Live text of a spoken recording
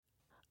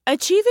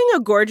Achieving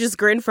a gorgeous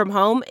grin from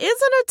home isn't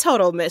a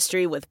total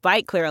mystery with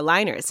Bite Clear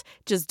aligners.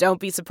 Just don't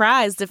be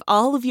surprised if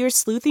all of your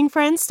sleuthing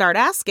friends start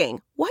asking,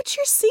 "What's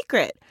your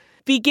secret?"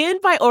 Begin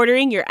by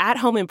ordering your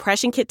at-home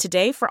impression kit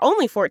today for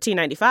only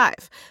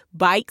 $14.95.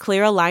 Bite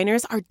Clear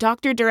aligners are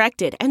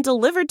doctor-directed and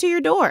delivered to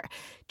your door.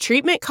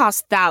 Treatment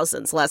costs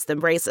thousands less than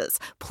braces.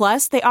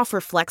 Plus, they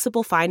offer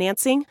flexible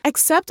financing,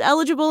 accept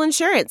eligible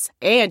insurance,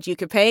 and you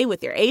can pay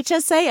with your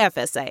HSA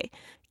FSA.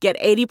 Get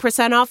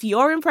 80% off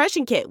your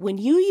impression kit when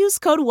you use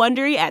code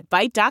WONDERY at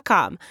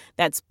Byte.com.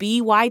 That's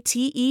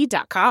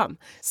BYTE.com.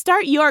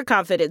 Start your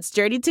confidence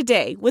journey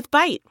today with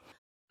Byte.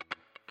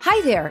 Hi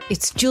there,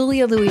 it's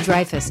Julia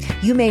Louis-Dreyfus.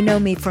 You may know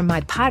me from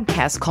my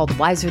podcast called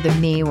Wiser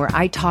Than Me, where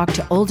I talk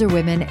to older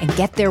women and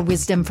get their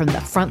wisdom from the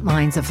front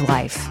lines of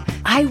life.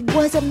 I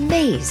was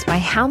amazed by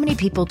how many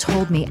people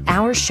told me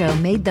our show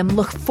made them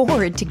look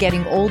forward to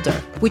getting older,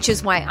 which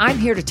is why I'm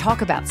here to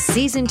talk about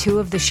season 2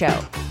 of the show.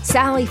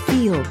 Sally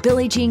Field,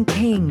 Billie Jean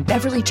King,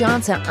 Beverly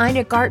Johnson,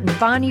 Ina Garten,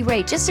 Bonnie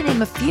Raitt, just to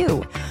name a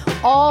few.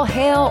 All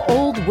hail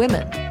old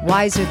women.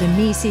 Wiser Than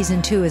Me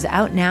season 2 is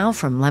out now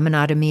from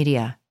Lemonada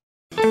Media.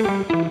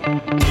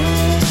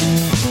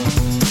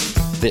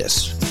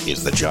 This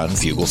is the John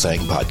Fugelsang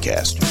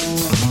Podcast.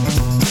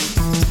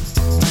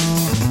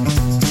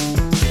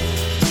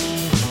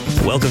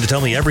 Welcome to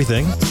Tell Me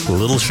Everything, the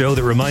little show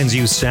that reminds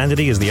you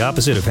sanity is the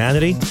opposite of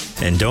vanity,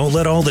 and don't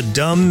let all the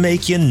dumb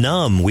make you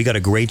numb. We got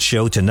a great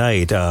show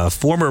tonight.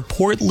 Former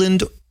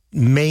Portland,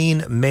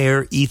 Maine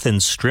Mayor Ethan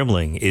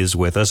Strimling is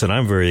with us, and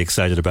I'm very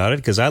excited about it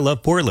because I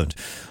love Portland.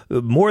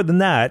 More than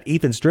that,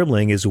 Ethan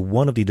Strimling is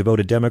one of the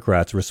devoted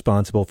Democrats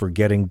responsible for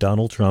getting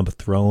Donald Trump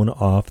thrown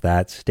off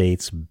that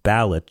state's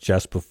ballot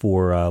just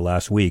before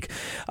last week.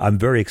 I'm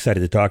very excited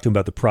to talk to him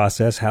about the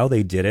process, how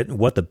they did it,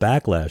 what the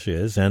backlash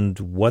is, and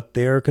what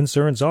their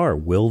concerns are.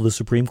 Will the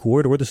Supreme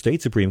Court or the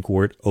state Supreme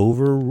Court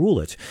overrule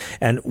it?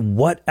 And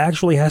what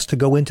actually has to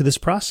go into this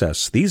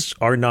process? These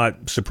are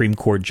not Supreme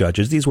Court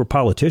judges. These were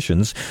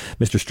politicians.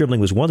 Mr.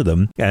 Strimling was one of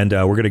them. And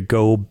we're going to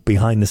go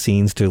behind the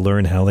scenes to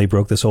learn how they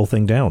broke this whole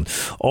thing down.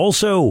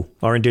 Also,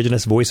 our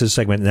Indigenous Voices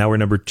segment, now we're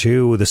number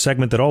 2, the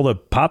segment that all the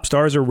pop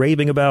stars are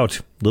raving about.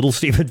 Little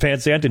Stephen Van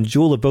Sant and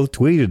Jewel have both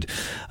tweeted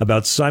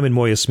about Simon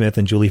Moya Smith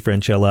and Julie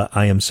Franchella.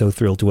 I am so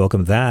thrilled to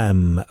welcome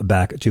them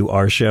back to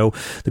our show.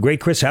 The great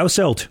Chris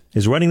Hauselt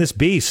is running this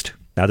beast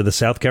out of the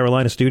South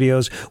Carolina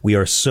studios. We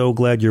are so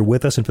glad you're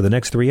with us. And for the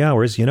next 3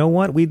 hours, you know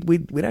what?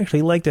 We'd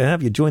actually like to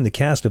have you join the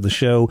cast of the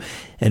show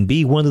and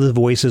be one of the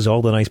voices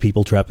all the nice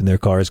people trapped in their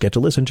cars get to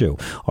listen to.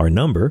 Our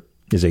number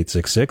is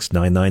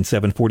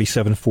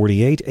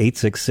 866-997-4748,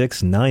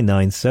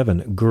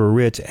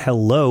 866-997-GRIT.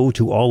 Hello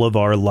to all of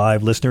our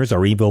live listeners,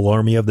 our evil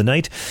army of the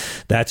night.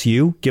 That's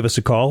you. Give us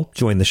a call,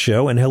 join the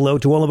show, and hello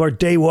to all of our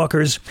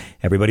daywalkers,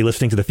 everybody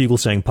listening to the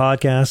Fugelsang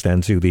podcast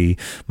and to the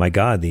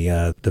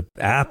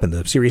app and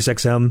the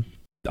SiriusXM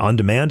on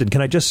demand. And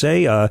can I just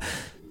say,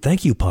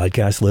 thank you,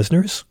 podcast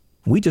listeners.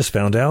 We just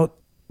found out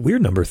we're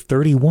number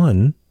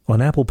 31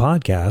 on Apple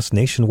Podcasts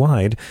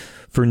nationwide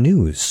for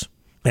news.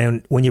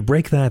 And when you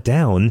break that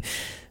down,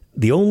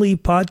 the only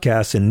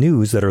podcasts and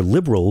news that are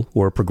liberal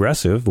or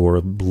progressive or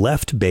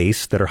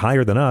left-based that are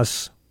higher than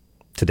us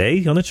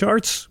today on the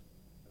charts,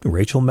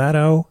 Rachel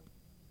Maddow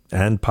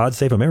and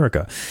PodSafe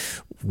America.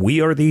 We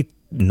are the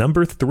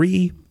number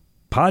 3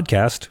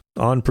 podcast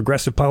on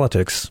progressive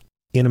politics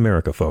in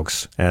America,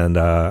 folks. And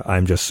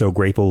I'm just so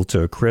grateful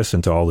to Chris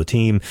and to all the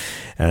team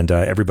and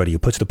everybody who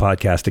puts the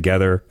podcast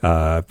together.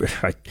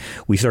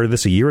 We started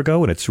this a year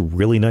ago, and it's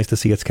really nice to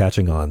see it's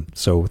catching on.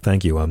 So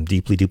thank you. I'm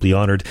deeply, deeply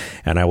honored,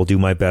 and I will do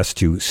my best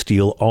to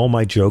steal all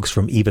my jokes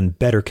from even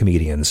better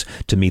comedians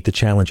to meet the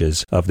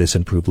challenges of this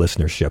improved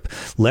listenership.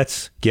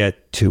 Let's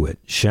get to it,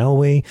 shall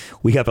we?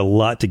 We have a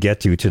lot to get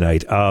to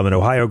tonight. An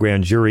Ohio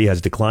grand jury has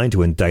declined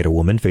to indict a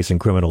woman facing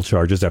criminal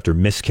charges after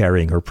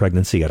miscarrying her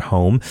pregnancy at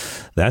home.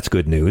 That's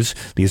good news.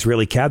 The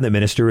Israeli cabinet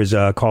minister is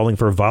calling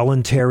for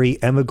voluntary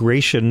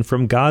emigration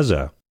from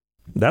Gaza.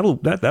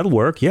 That'll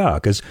work, yeah,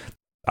 because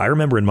I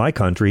remember in my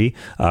country,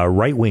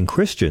 right-wing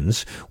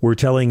Christians were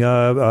telling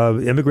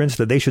immigrants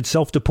that they should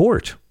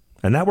self-deport.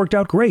 And that worked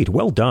out great.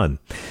 Well done.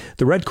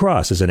 The Red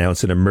Cross has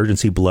announced an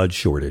emergency blood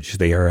shortage.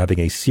 They are having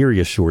a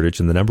serious shortage,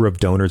 and the number of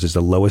donors is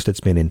the lowest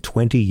it's been in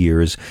 20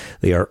 years.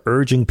 They are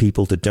urging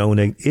people to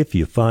donate if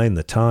you find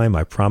the time.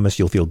 I promise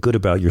you'll feel good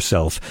about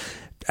yourself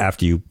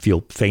after you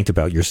feel faint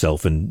about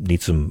yourself and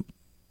need some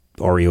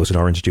Oreos and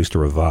orange juice to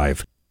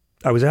revive.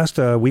 I was asked,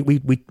 we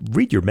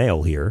read your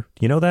mail here.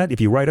 You know that? If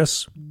you write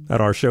us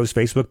at our show's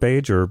Facebook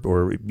page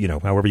or you know,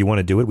 however you want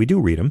to do it, we do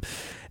read them.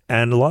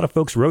 And a lot of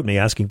folks wrote me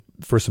asking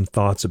for some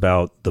thoughts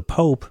about the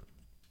Pope,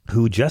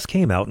 who just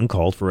came out and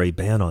called for a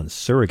ban on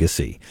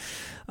surrogacy.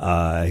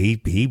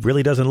 He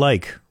really doesn't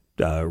like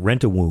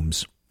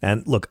rent-a-wombs.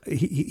 And look,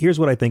 here's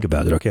what I think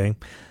about it, okay?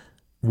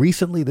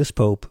 Recently, this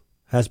Pope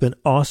has been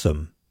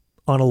awesome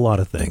on a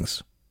lot of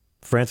things.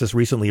 Francis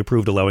recently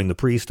approved allowing the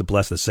priest to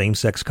bless the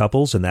same-sex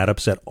couples, and that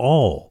upset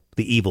all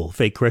the evil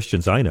fake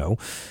Christians I know.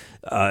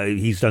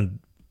 He's done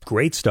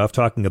great stuff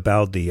talking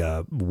about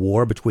the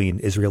war between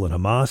Israel and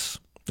Hamas,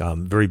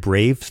 Very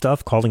brave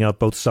stuff, calling out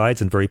both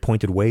sides in very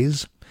pointed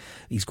ways.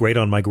 He's great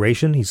on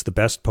migration. He's the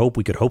best pope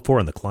we could hope for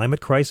on the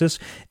climate crisis.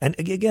 And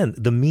again,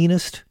 the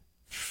meanest,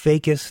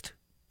 fakest,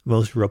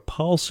 most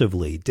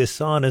repulsively,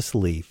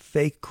 dishonestly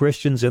fake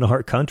Christians in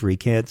our country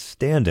can't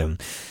stand him.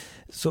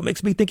 So it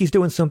makes me think he's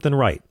doing something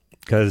right.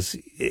 Because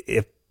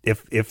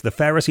if the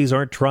Pharisees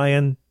aren't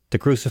trying to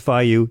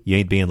crucify you, you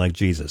ain't being like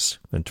Jesus.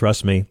 And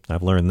trust me,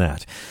 I've learned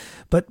that.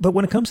 But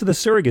when it comes to the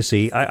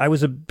surrogacy, I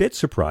was a bit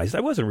surprised. I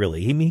wasn't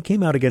really. He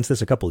came out against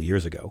this a couple of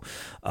years ago.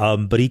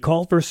 But he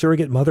called for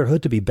surrogate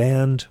motherhood to be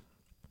banned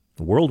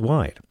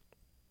worldwide.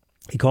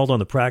 He called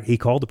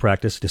the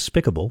practice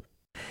despicable.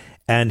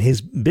 And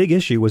his big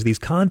issue was these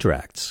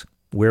contracts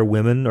where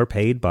women are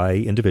paid by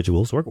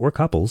individuals or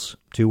couples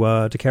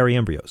to carry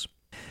embryos.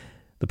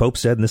 The Pope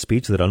said in the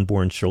speech that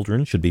unborn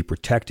children should be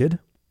protected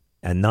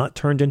and not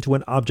turned into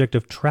an object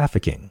of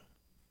trafficking.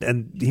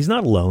 And he's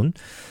not alone.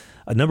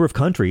 A number of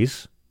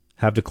countries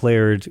have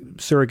declared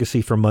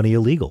surrogacy for money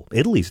illegal.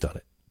 Italy's done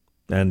it.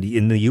 And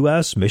in the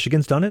U.S.,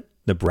 Michigan's done it.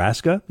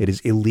 Nebraska, it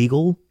is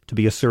illegal to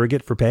be a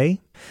surrogate for pay.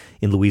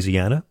 In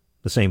Louisiana,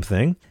 the same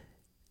thing.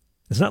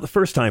 It's not the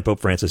first time Pope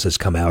Francis has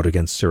come out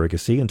against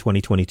surrogacy. In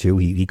 2022,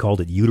 he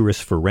called it uterus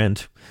for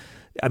rent.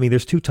 I mean,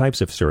 there's two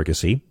types of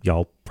surrogacy.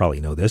 Y'all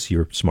probably know this.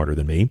 You're smarter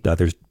than me.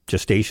 There's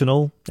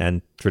gestational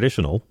and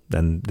traditional,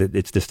 and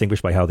it's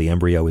distinguished by how the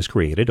embryo is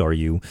created. Are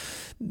we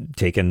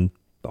taking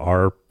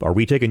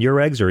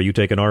your eggs, or are you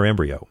taking our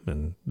embryo?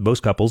 And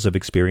most couples have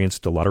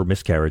experienced a lot of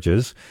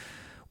miscarriages,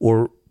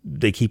 or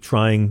they keep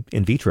trying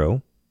in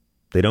vitro.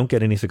 They don't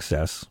get any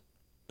success.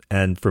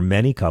 And for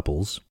many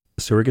couples,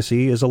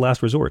 surrogacy is a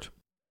last resort.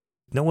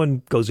 No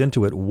one goes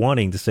into it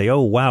wanting to say,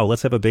 oh, wow,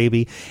 let's have a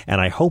baby,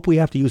 and I hope we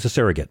have to use a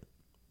surrogate.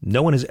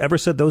 No one has ever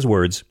said those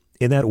words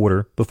in that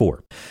order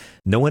before.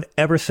 No one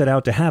ever set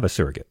out to have a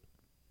surrogate.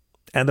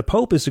 And the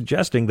Pope is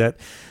suggesting that,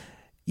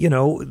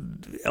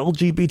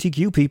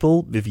 LGBTQ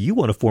people, if you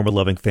want to form a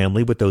loving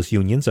family with those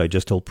unions I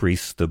just told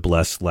priests to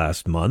bless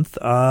last month,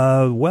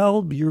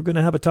 well, you're going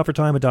to have a tougher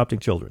time adopting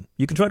children.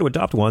 You can try to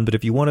adopt one, but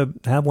if you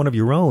want to have one of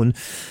your own,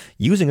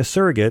 using a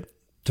surrogate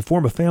to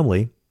form a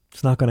family,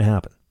 it's not going to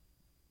happen.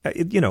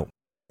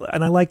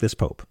 And I like this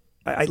Pope.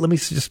 I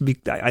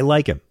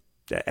like him.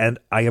 And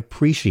I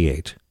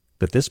appreciate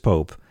that this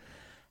Pope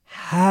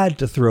had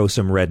to throw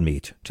some red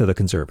meat to the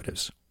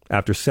conservatives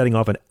after setting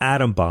off an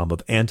atom bomb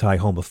of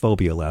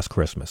anti-homophobia last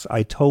Christmas.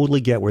 I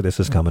totally get where this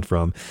is coming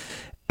from.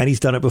 And he's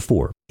done it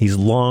before. He's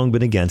long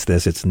been against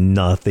this. It's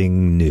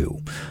nothing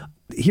new.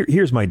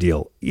 Here's my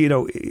deal.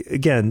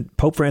 Again,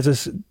 Pope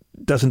Francis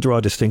doesn't draw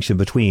a distinction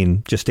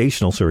between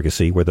gestational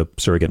surrogacy, where the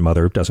surrogate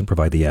mother doesn't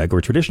provide the egg, or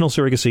traditional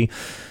surrogacy,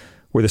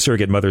 where the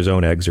surrogate mother's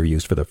own eggs are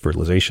used for the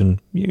fertilization.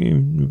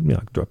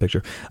 Draw a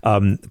picture.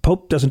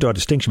 Pope doesn't draw a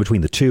distinction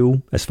between the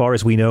two. As far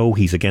as we know,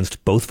 he's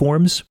against both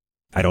forms.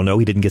 I don't know.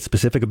 He didn't get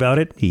specific about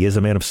it. He is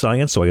a man of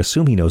science, so I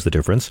assume he knows the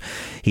difference.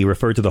 He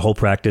referred to the whole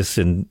practice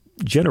in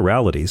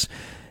generalities.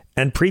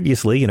 And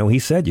previously, he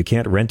said you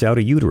can't rent out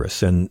a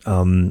uterus. And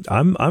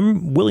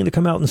I'm willing to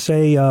come out and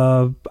say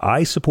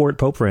I support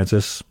Pope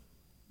Francis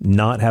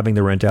not having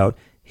to rent out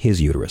his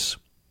uterus.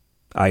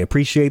 I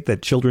appreciate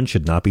that children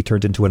should not be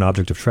turned into an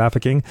object of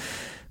trafficking.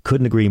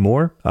 Couldn't agree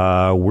more.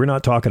 We're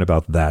not talking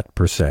about that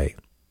per se.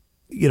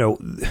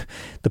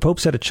 The Pope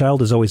said a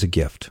child is always a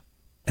gift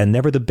and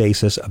never the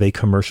basis of a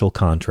commercial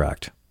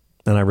contract.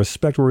 And I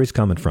respect where he's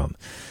coming from.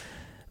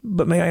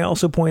 But may I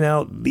also point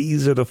out,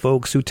 these are the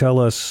folks who tell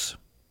us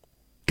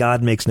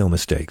God makes no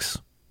mistakes.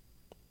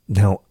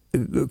 Now,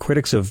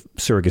 critics of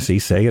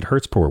surrogacy say it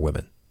hurts poor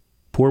women.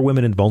 Poor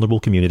women in vulnerable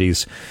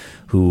communities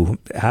who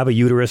have a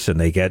uterus and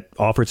they get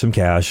offered some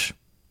cash,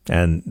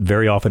 and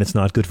very often it's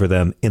not good for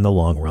them in the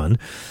long run.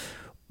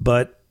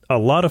 But a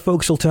lot of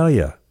folks will tell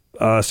you,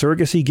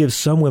 surrogacy gives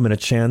some women a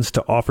chance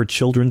to offer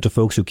children to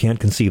folks who can't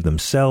conceive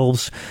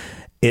themselves.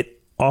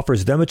 It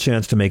offers them a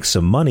chance to make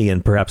some money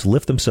and perhaps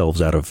lift themselves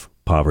out of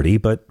poverty,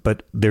 but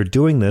they're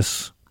doing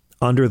this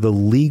under the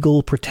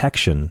legal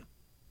protection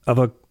of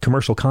a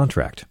commercial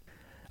contract.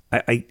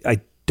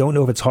 I don't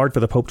know if it's hard for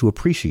the Pope to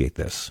appreciate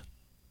this.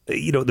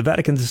 The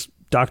Vatican's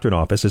doctrine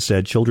office has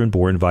said children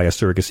born via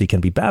surrogacy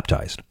can be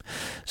baptized.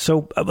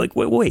 So I'm like,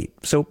 wait,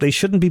 so they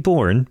shouldn't be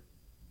born.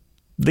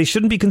 They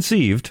shouldn't be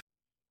conceived.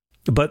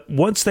 But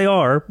once they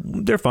are,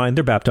 they're fine.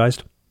 They're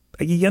baptized.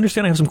 You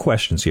understand? I have some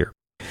questions here.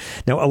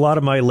 Now, a lot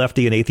of my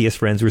lefty and atheist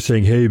friends were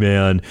saying, hey,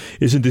 man,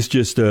 isn't this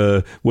just,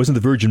 wasn't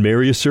the Virgin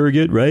Mary a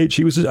surrogate, right?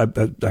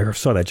 I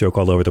saw that joke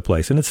all over the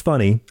place. And it's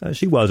funny.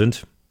 She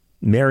wasn't.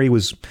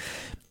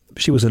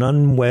 She was an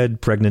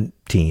unwed pregnant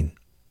teen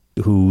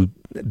who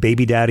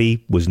baby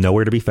daddy was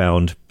nowhere to be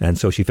found. And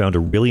so she found a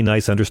really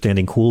nice,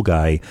 understanding, cool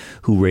guy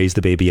who raised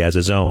the baby as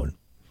his own.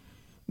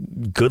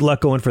 Good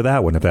luck going for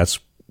that one if that's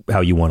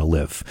how you want to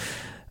live.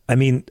 I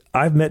mean,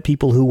 I've met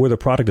people who were the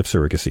product of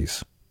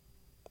surrogacies,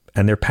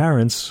 and their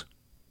parents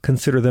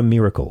consider them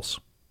miracles.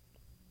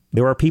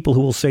 There are people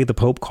who will say the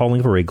Pope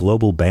calling for a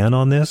global ban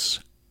on this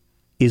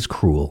is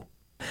cruel.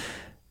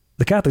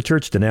 The Catholic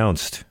Church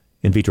denounced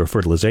in vitro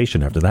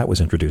fertilization after that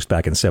was introduced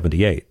back in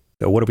 1978.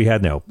 What have we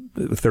had now?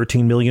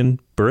 13 million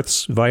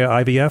births via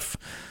IVF?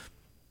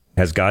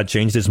 Has God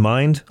changed his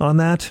mind on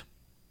that?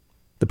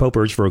 The Pope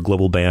urged for a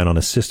global ban on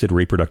assisted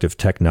reproductive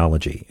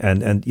technology.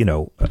 And you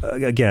know,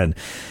 again,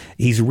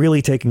 he's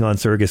really taking on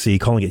surrogacy,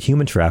 calling it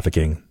human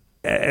trafficking.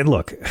 And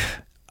look,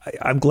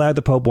 I'm glad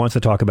the Pope wants to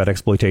talk about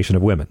exploitation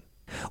of women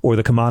or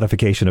the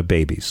commodification of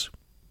babies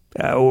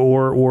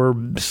or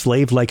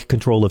slave-like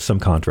control of some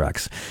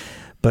contracts.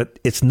 But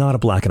it's not a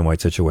black and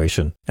white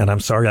situation. And I'm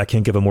sorry I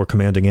can't give a more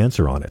commanding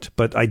answer on it.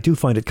 But I do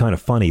find it kind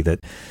of funny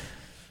that,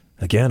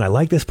 again, I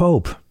like this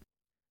Pope,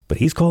 but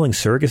he's calling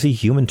surrogacy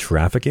human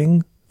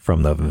trafficking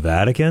from the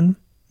Vatican?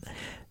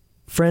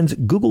 Friends,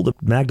 Google the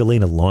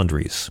Magdalena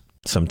laundries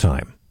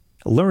sometime.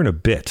 Learn a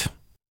bit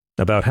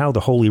about how the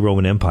Holy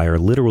Roman Empire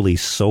literally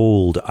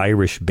sold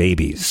Irish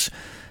babies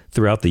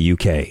throughout the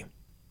UK.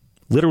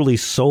 Literally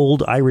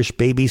sold Irish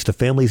babies to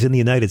families in the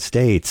United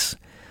States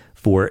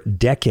for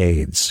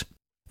decades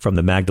from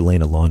the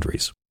Magdalena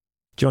laundries.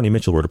 Joni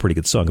Mitchell wrote a pretty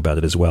good song about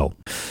it as well.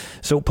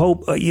 So,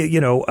 Pope,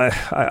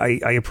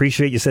 I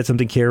appreciate you said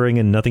something caring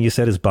and nothing you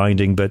said is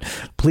binding, but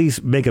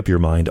please make up your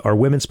mind. Are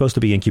women supposed to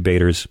be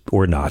incubators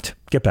or not?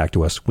 Get back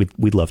to us.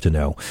 We'd love to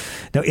know.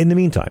 Now, in the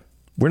meantime,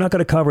 we're not going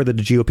to cover the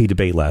GOP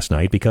debate last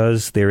night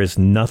because there is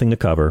nothing to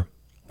cover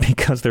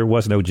because there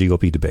was no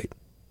GOP debate.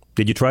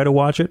 Did you try to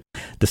watch it?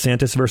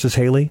 DeSantis versus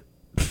Haley?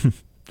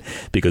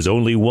 Because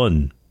only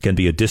one can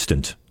be a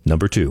distant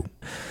number two.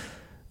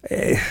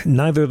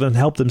 Neither of them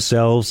helped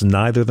themselves.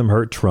 Neither of them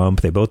hurt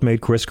Trump. They both made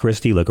Chris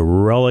Christie look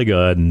really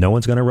good. No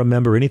one's going to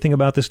remember anything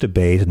about this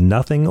debate.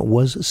 Nothing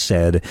was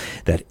said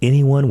that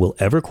anyone will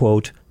ever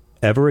quote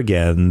ever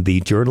again.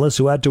 The journalists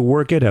who had to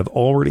work it have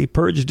already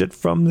purged it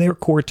from their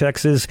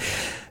cortexes.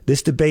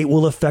 This debate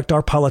will affect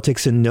our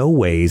politics in no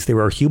ways.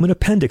 There are human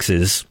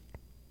appendixes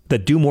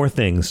that do more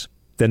things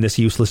than this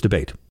useless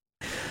debate.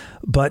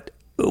 But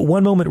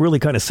one moment really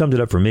kind of summed it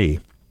up for me.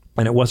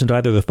 And it wasn't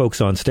either the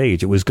folks on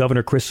stage. It was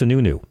Governor Chris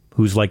Sununu,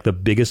 who's like the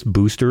biggest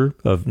booster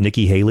of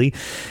Nikki Haley,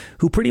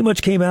 who pretty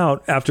much came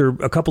out after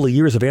a couple of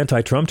years of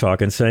anti-Trump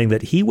talk and saying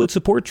that he would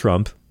support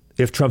Trump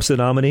if Trump's the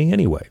nominee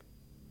anyway,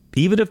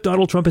 even if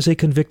Donald Trump is a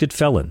convicted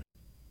felon.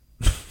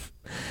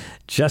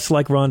 Just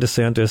like Ron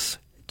DeSantis,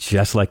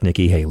 just like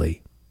Nikki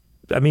Haley.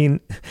 I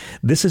mean,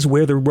 this is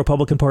where the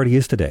Republican Party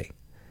is today.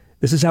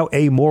 This is how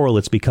amoral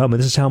it's become,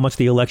 and this is how much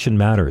the election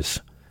matters.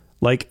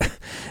 Like,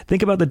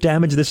 think about the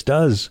damage this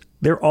does.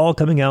 They're all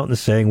coming out and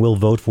saying we'll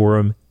vote for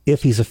him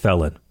if he's a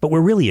felon. But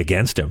we're really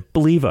against him.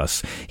 Believe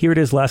us. Here it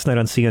is last night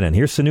on CNN.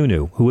 Here's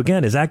Sununu, who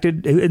again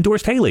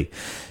endorsed Haley.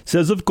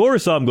 Says, of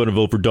course I'm going to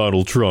vote for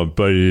Donald Trump.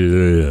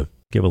 Give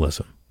a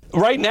listen.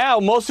 Right now,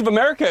 most of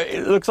America,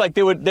 it looks like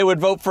they would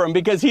vote for him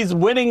because he's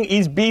winning.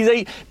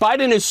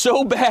 Biden is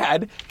so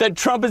bad that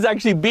Trump is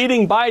actually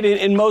beating Biden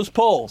in most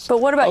polls. But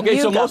what about you,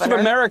 so Governor? Most of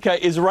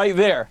America is right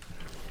there.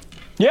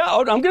 Yeah,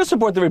 I'm going to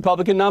support the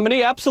Republican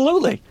nominee.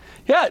 Absolutely.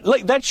 Yeah,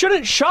 like that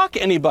shouldn't shock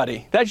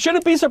anybody. That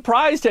shouldn't be a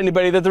surprise to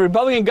anybody that the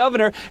Republican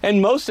governor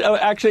and most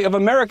of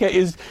America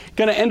is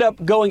going to end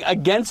up going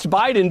against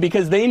Biden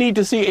because they need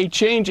to see a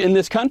change in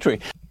this country.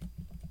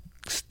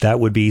 That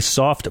would be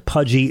soft,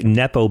 pudgy,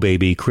 Nepo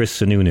baby Chris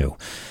Sununu.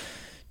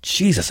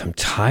 Jesus, I'm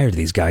tired of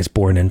these guys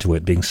born into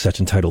it being such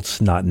entitled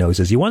snot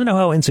noses. You want to know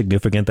how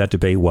insignificant that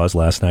debate was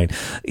last night?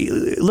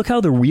 Look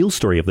how the real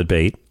story of the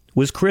debate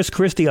was Chris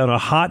Christie on a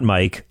hot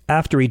mic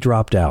after he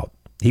dropped out.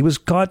 He was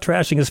caught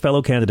trashing his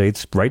fellow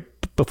candidates right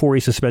before he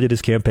suspended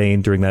his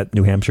campaign during that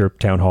New Hampshire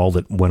town hall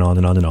that went on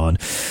and on and on.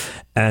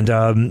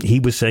 And he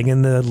was saying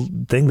in the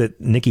thing that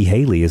Nikki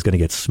Haley is going to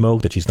get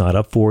smoked, that she's not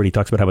up for it. He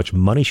talks about how much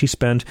money she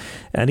spent.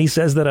 And he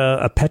says that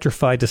a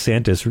petrified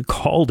DeSantis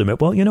called him.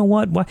 Well, you know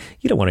what? Why?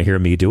 You don't want to hear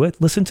me do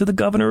it. Listen to the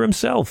governor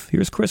himself.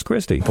 Here's Chris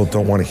Christie. People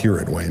don't want to hear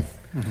it, Wayne.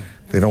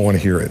 They don't want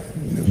to hear it.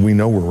 We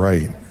know we're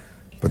right,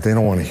 but they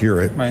don't want to hear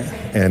it. Right.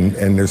 And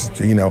there's,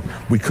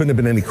 we couldn't have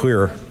been any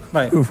clearer.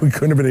 Right. We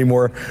couldn't have been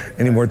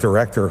any more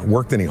direct or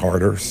worked any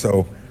harder.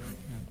 So,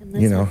 and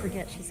let's not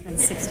forget she spent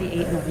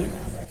 $68 million.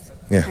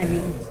 Yeah. I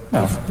mean,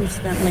 we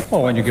spent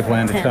when you give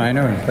land to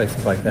China and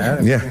places like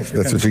that. Yeah,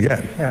 that's what you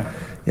get. Yeah.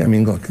 Yeah, I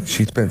mean, look,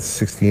 she spent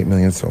 $68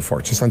 million so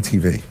far, just on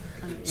TV.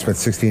 Spent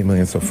 $68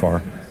 million so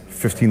far,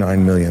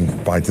 $59 million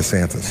by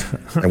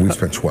DeSantis, and we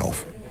spent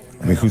 12.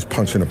 I mean, who's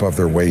punching above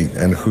their weight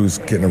and who's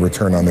getting a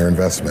return on their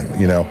investment,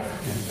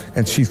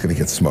 And she's going to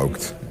get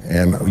smoked.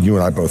 And you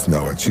and I both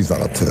know it. She's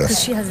not up to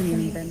this. She hasn't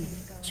even been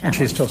challenged. And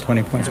she's still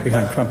 20 points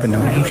behind Trump in New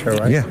Hampshire,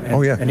 right? Yeah. And,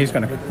 oh, yeah. And he's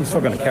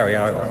still going to carry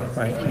Iowa,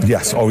 right?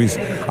 Yes. Always.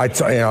 I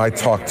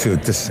talked to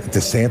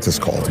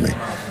DeSantis called me,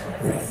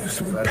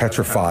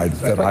 petrified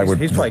that I would.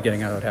 He's probably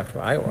getting out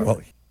after Iowa.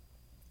 Well,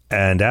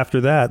 and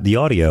after that, the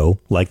audio,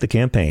 like the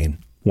campaign,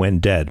 went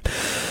dead.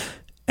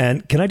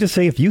 And can I just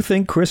say, if you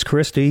think Chris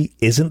Christie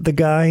isn't the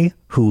guy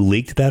who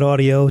leaked that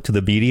audio to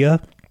the media,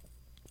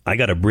 I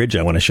got a bridge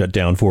I want to shut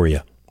down for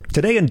you.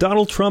 Today in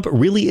Donald Trump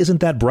really isn't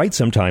that bright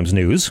sometimes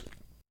news.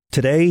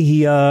 Today,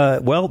 he put out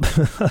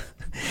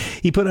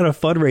a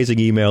fundraising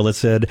email that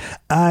said,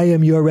 I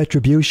am your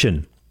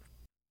retribution.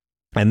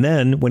 And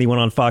then when he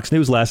went on Fox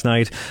News last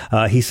night,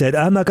 he said,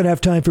 I'm not going to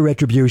have time for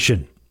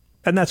retribution.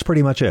 And that's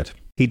pretty much it.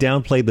 He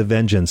downplayed the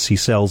vengeance he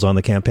sells on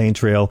the campaign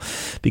trail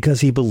because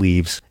he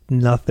believes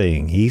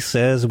nothing. He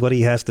says what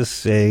he has to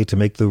say to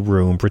make the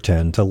room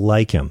pretend to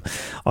like him.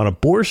 On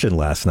abortion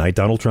last night,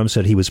 Donald Trump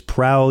said he was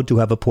proud to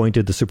have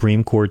appointed the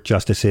Supreme Court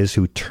justices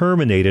who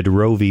terminated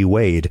Roe v.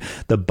 Wade.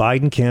 The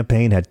Biden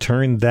campaign had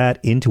turned that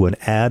into an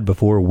ad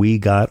before we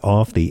got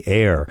off the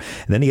air.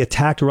 And then he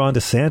attacked Ron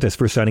DeSantis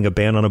for signing a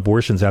ban on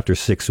abortions after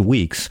 6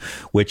 weeks,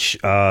 which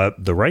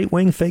the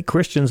right-wing fake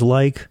Christians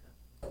like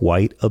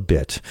quite a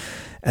bit.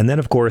 And then,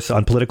 of course,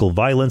 on political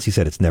violence, he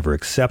said it's never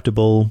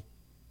acceptable.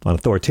 On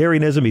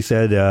authoritarianism, he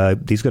said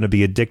he's going to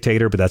be a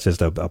dictator, but that's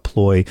just a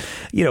ploy.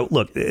 You know,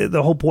 look,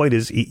 the whole point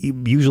is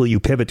usually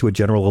you pivot to a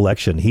general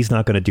election. He's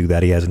not going to do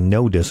that. He has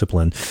no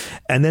discipline.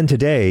 And then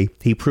today,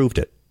 he proved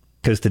it.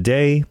 Because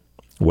today,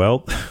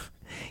 well,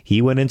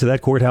 he went into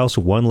that courthouse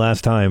one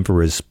last time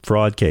for his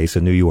fraud case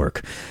in New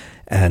York.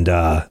 And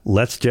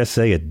let's just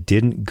say it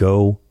didn't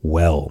go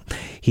well.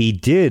 He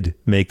did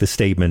make the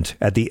statement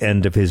at the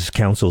end of his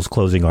counsel's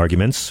closing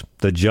arguments.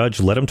 The judge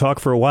let him talk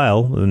for a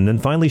while and then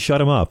finally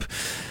shut him up.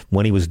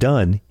 When he was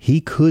done,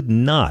 he could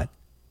not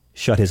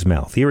shut his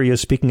mouth. Here he is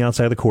speaking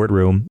outside the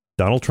courtroom.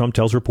 Donald Trump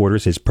tells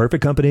reporters his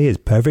perfect company is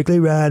perfectly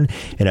run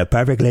in a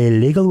perfectly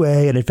legal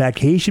way. And in fact,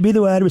 he should be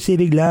the one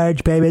receiving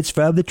large payments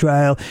from the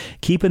trial.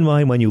 Keep in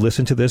mind when you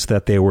listen to this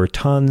that there were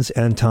tons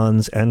and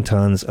tons and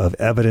tons of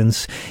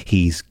evidence.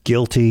 He's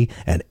guilty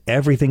and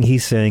everything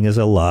he's saying is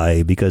a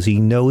lie because he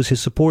knows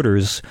his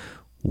supporters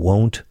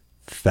won't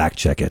fact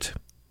check it.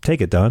 Take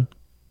it, Don.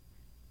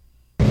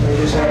 We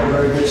just had a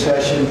very good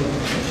session.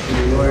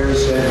 The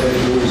lawyers said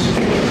that there was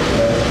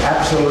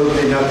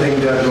absolutely nothing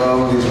done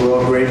wrong. These were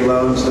all great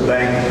loans. The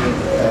bank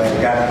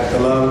got the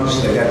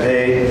loans. They got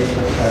paid.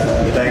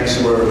 The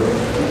banks were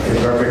in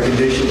perfect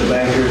condition. The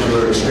bankers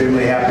were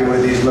extremely happy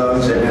with these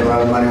loans. They made a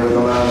lot of money with the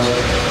loans.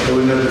 There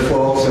were no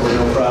defaults. There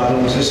were no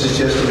problems. This is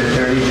just an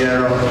attorney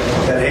general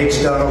that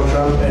hates Donald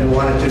Trump and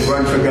wanted to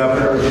run for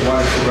governor and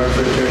wanted to run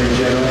for attorney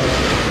general.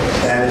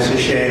 And it's a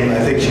shame. I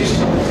think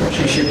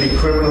she should be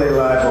criminally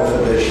liable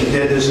for this. She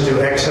did this to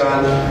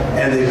Exxon,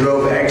 and they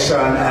drove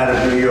Exxon out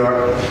of New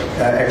York.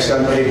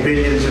 Exxon paid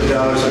billions of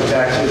dollars of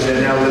taxes.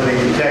 They're now living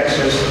in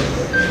Texas.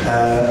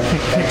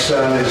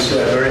 Exxon is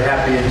very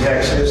happy in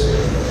Texas.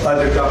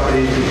 Other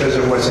companies, because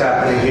of what's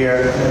happening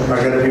here,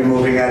 are going to be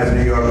moving out of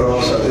New York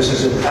also. This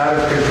is an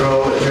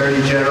out-of-control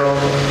attorney general.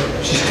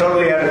 She's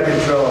totally out of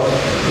control.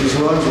 These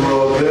loans were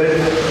all good.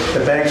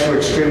 The banks were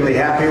extremely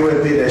happy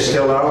with me. They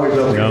still are. We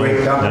built a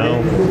great company.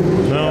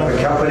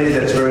 A company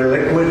that's very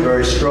liquid,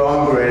 very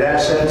strong, great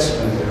assets.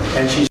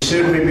 And she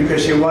sued me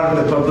because she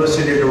wanted the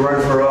publicity to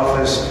run for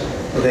office.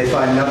 They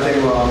find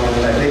nothing wrong.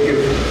 And I think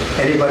if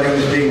anybody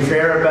was being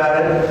fair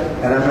about it,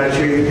 and I'm not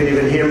sure you can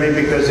even hear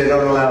me because they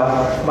don't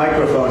allow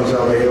microphones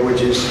over here,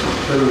 which is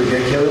a little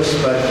ridiculous.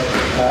 But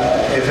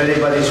if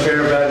anybody's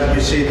fair about it,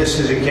 you see, this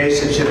is a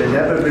case that should have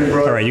never been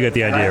brought. All right, you get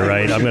the idea,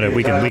 right?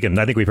 We can.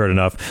 I think we've heard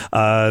enough.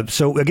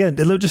 So again,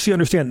 just so you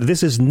understand,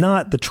 this is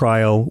not the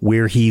trial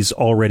where he's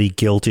already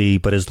guilty,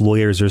 but his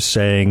lawyers are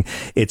saying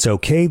it's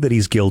okay that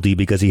he's guilty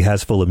because he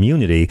has full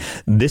immunity.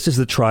 This is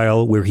the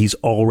trial where he's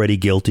already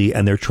guilty,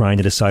 and they're trying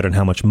to decide on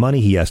how much money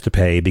he has to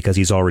pay because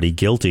he's already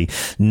guilty.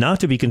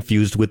 Not to be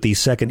confused with the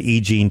second E.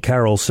 Jean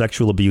Carroll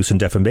sexual abuse and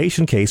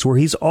defamation case, where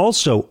he's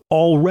also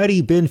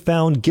already been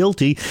found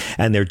guilty,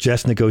 and they're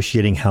just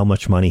negotiating how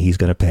much money he's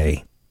going to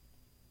pay.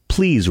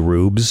 Please,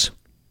 rubes,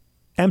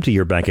 empty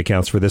your bank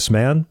accounts for this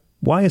man.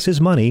 Why is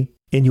his money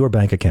in your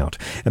bank account?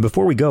 And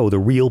before we go, the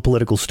real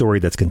political story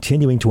that's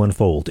continuing to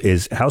unfold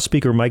is House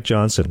Speaker Mike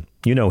Johnson.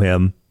 You know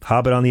him.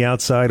 Hobbit on the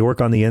outside,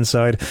 orc on the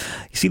inside.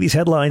 You see these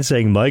headlines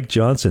saying Mike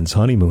Johnson's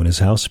honeymoon as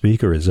House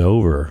Speaker is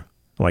over.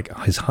 Like,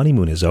 his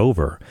honeymoon is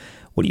over.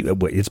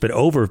 It's been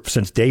over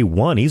since day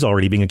one. He's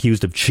already being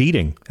accused of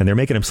cheating, and they're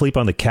making him sleep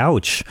on the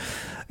couch.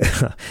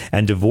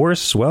 And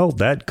divorce, well,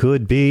 that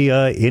could be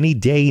any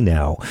day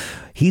now.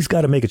 He's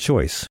got to make a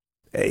choice.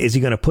 Is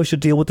he going to push a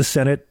deal with the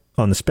Senate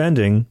on the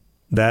spending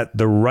that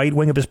the right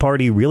wing of his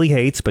party really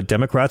hates, but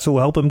Democrats will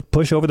help him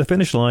push over the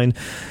finish line?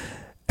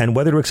 And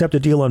whether to accept a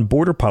deal on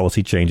border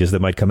policy changes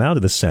that might come out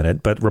of the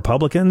Senate. But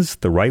Republicans,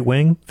 the right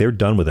wing, they're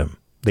done with him.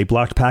 They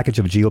blocked a package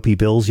of GOP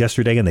bills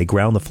yesterday, and they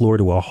ground the floor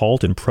to a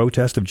halt in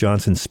protest of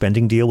Johnson's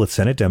spending deal with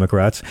Senate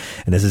Democrats.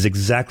 And this is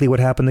exactly what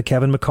happened to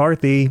Kevin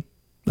McCarthy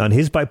on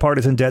his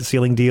bipartisan debt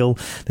ceiling deal.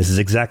 This is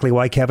exactly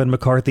why Kevin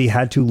McCarthy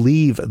had to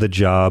leave the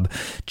job.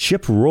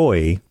 Chip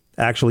Roy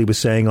actually was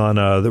saying on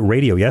the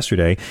radio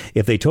yesterday,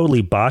 if they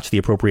totally botched the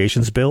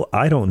appropriations bill,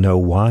 I don't know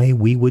why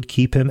we would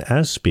keep him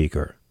as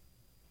Speaker.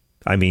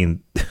 I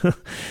mean,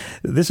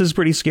 this is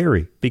pretty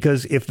scary,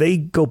 because if they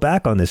go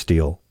back on this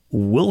deal,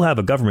 we'll have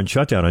a government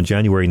shutdown on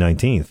January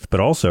 19th.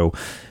 But also,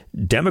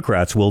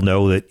 Democrats will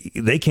know that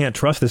they can't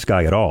trust this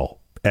guy at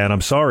all. And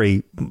I'm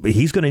sorry,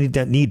 he's going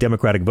to need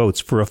Democratic votes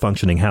for a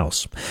functioning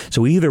House.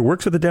 So he either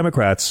works with the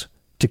Democrats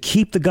to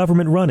keep the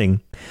government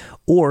running,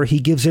 or he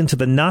gives in to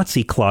the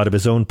Nazi clot of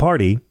his own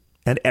party,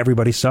 and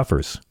everybody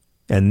suffers.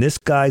 And this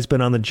guy's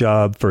been on the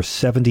job for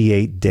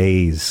 78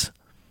 days.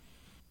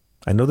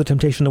 I know the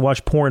temptation to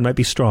watch porn might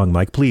be strong,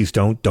 Mike. Please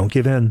don't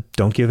give in.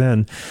 Don't give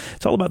in.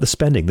 It's all about the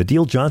spending. The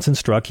deal Johnson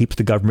struck keeps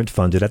the government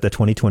funded at the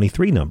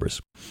 2023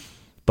 numbers.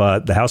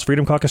 But the House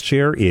Freedom Caucus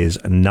chair is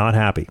not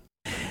happy.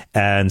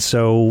 And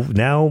so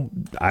now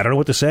I don't know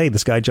what to say.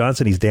 This guy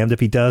Johnson, he's damned if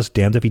he does,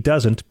 damned if he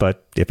doesn't.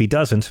 But if he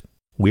doesn't,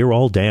 we're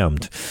all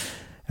damned.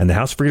 And the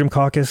House Freedom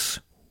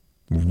Caucus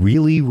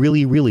really,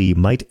 really, really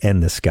might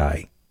end this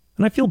guy.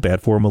 And I feel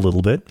bad for him a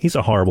little bit. He's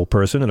a horrible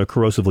person and a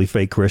corrosively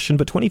fake Christian.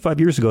 But 25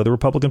 years ago, the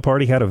Republican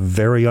Party had a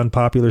very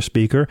unpopular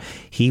speaker.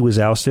 He was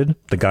ousted.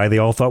 The guy they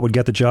all thought would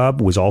get the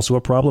job was also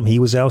a problem. He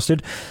was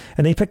ousted.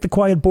 And they picked the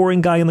quiet, boring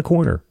guy in the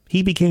corner.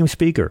 He became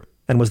speaker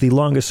and was the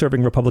longest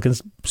serving Republican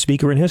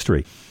speaker in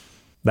history.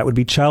 That would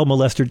be child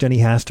molester Jenny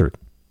Hastert.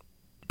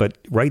 But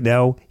right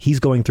now,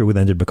 he's going through with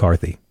Ended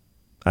McCarthy.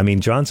 I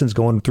mean, Johnson's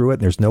going through it,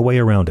 and there's no way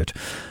around it.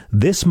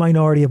 This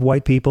minority of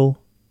white people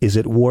is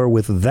at war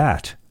with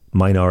that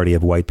minority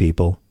of white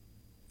people,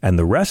 and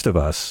the rest of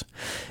us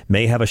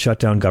may have a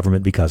shutdown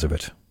government because of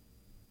it.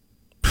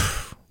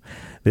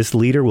 This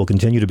leader will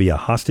continue to be a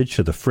hostage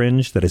to the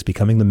fringe that is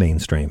becoming the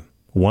mainstream.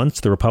 Once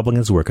the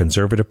Republicans were a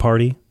conservative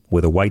party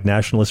with a white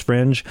nationalist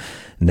fringe,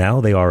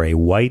 now they are a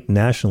white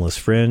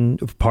nationalist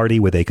party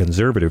with a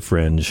conservative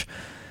fringe,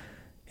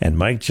 and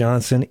Mike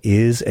Johnson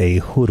is a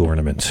hood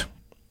ornament.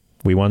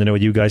 We want to know what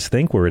you guys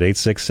think. We're at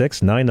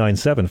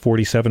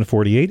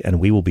 866-997-4748, and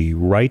we will be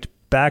right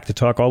back to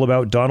talk all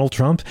about Donald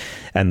Trump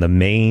and the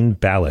Maine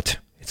ballot.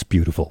 It's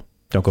beautiful.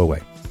 Don't go away.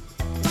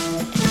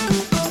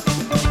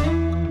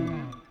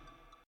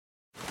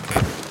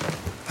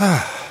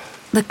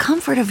 The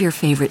comfort of your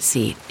favorite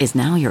seat is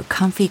now your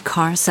comfy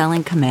car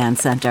selling command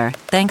center,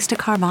 thanks to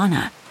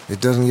Carvana. It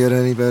doesn't get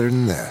any better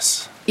than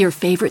this. Your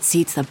favorite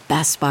seat's the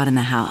best spot in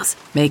the house.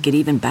 Make it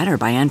even better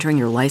by entering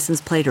your license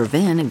plate or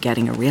VIN and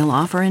getting a real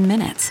offer in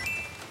minutes.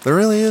 There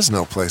really is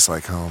no place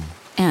like home.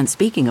 And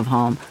speaking of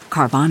home,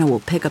 Carvana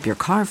will pick up your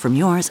car from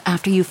yours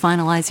after you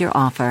finalize your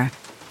offer.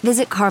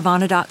 Visit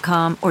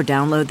Carvana.com or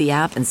download the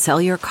app and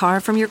sell your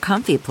car from your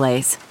comfy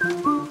place.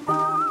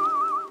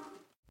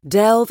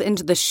 Delve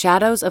into the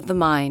shadows of the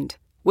mind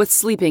with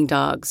Sleeping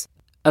Dogs,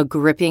 a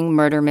gripping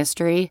murder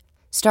mystery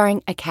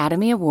starring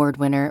Academy Award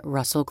winner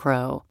Russell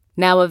Crowe.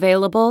 Now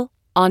available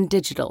on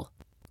digital.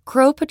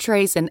 Crowe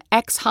portrays an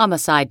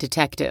ex-homicide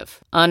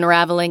detective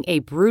unraveling a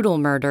brutal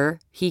murder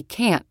he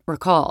can't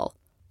recall.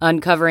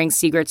 Uncovering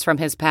secrets from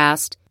his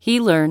past, he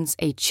learns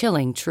a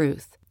chilling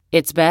truth.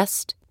 It's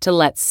best to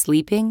let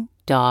sleeping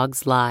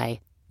dogs lie.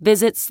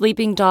 Visit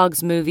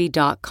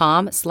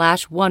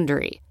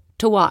sleepingdogsmovie.com/Wondery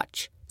to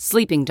watch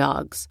Sleeping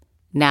Dogs,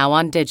 now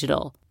on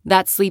digital.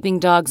 That's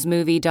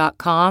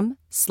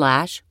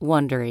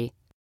sleepingdogsmovie.com/Wondery.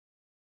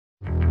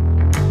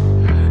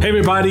 Hey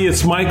everybody,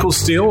 it's Michael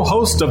Steele,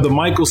 host of the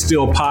Michael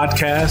Steele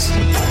Podcast.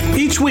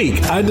 Each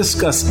week, I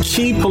discuss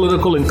key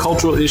political and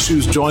cultural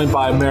issues joined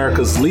by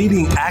America's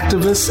leading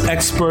activists,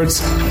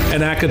 experts,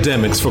 and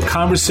academics for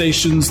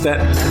conversations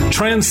that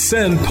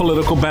transcend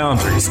political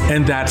boundaries.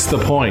 And that's the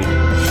point.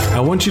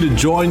 I want you to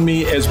join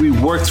me as we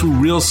work through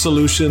real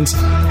solutions,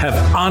 have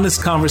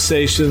honest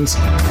conversations,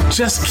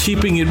 just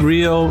keeping it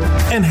real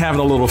and having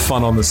a little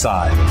fun on the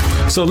side.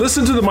 So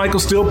listen to the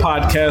Michael Steele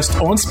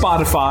Podcast on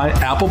Spotify,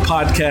 Apple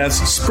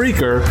Podcasts,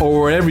 Spreaker,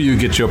 or wherever you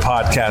get your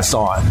podcasts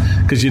on,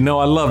 because you know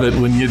I love it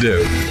when you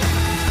do.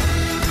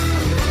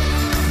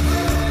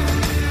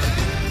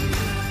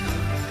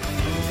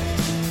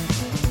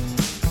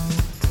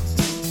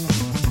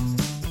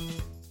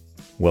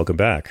 Welcome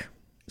back.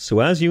 So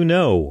as you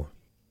know,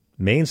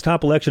 Maine's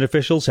top election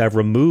officials have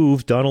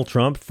removed Donald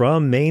Trump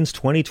from Maine's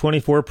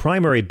 2024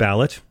 primary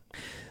ballot,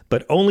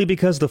 but only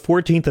because the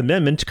 14th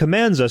Amendment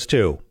commands us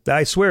to.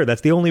 I swear,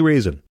 that's the only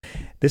reason.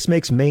 This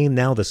makes Maine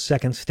now the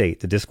second state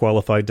to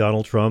disqualify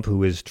Donald Trump,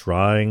 who is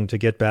trying to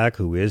get back,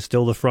 who is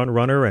still the front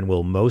runner, and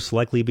will most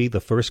likely be the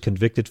first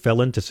convicted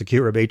felon to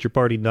secure a major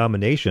party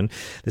nomination.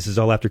 This is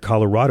all after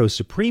Colorado's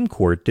Supreme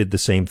Court did the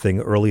same thing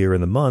earlier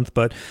in the month,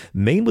 but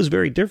Maine was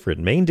very different.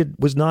 Maine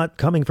was not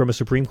coming from a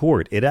Supreme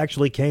Court. It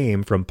actually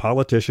came from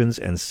politicians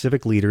and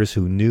civic leaders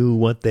who knew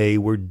what they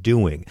were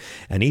doing.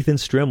 And Ethan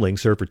Strimling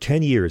served for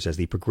 10 years as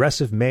the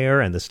progressive mayor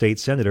and the state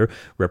senator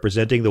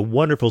representing the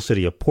wonderful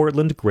city of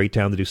Portland, great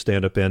town to do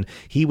stand-up in.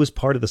 He was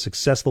part of the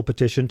successful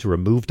petition to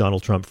remove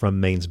Donald Trump from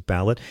Maine's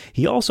ballot.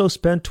 He also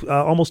spent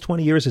almost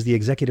 20 years as the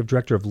executive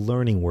director of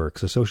Learning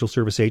Works, a social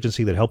service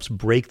agency that helps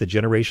break the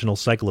generational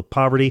cycle of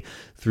poverty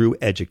through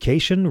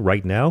education.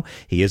 Right now,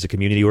 he is a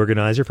community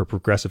organizer for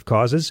progressive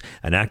causes,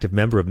 an active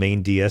member of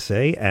Maine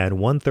DSA, and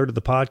one-third of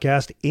the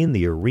podcast In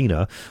the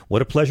Arena.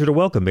 What a pleasure to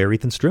welcome Mayor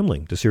Ethan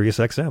Strimling to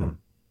SiriusXM.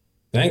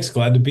 Thanks.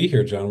 Glad to be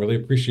here, John. Really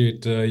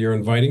appreciate your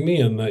inviting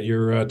me and that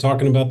you're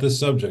talking about this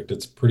subject.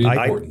 It's pretty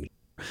important.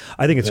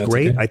 I think it's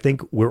great. Okay. I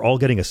think we're all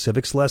getting a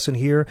civics lesson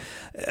here.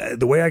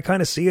 The way I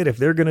kind of see it, if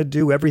they're going to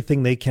do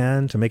everything they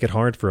can to make it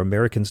hard for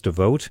Americans to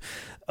vote,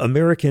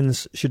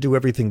 Americans should do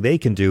everything they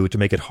can do to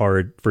make it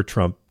hard for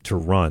Trump to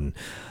run.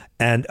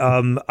 And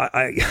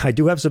I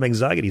do have some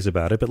anxieties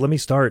about it, but let me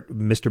start,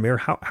 Mr. Mayor.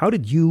 How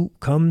did you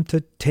come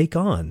to take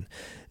on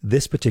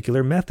this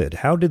particular method?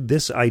 How did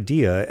this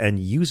idea and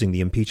using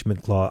the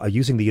impeachment clause,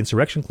 using the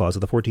insurrection clause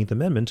of the 14th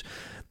Amendment,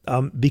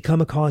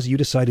 become a cause you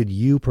decided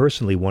you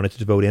personally wanted to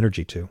devote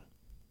energy to?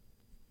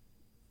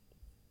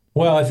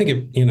 Well, I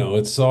think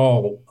it's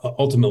all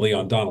ultimately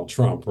on Donald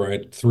Trump,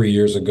 right? 3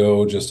 years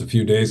ago, just a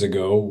few days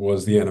ago,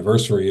 was the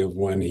anniversary of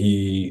when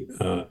he,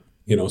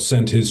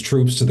 sent his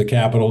troops to the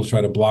Capitol to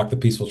try to block the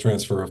peaceful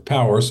transfer of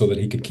power so that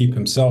he could keep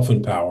himself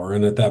in power.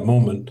 And at that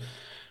moment,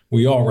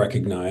 we all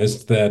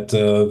recognized that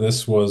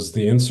this was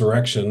the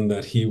insurrection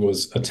that he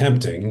was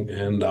attempting.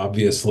 And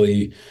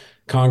obviously,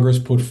 Congress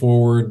put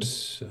forward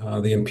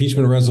the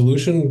impeachment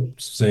resolution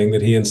saying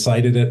that he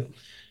incited it.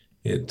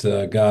 It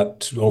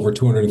got over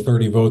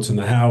 230 votes in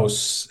the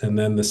House, and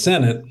then the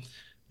Senate.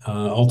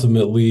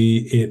 Ultimately,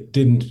 it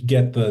didn't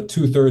get the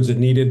 2/3 it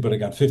needed, but it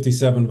got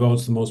 57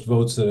 votes, the most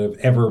votes that have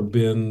ever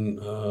been,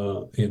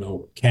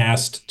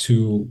 cast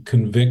to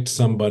convict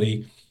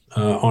somebody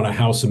on a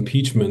House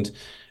impeachment.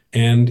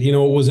 And,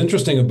 what was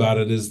interesting about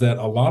it is that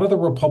a lot of the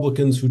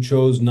Republicans who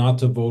chose not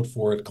to vote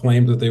for it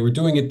claimed that they were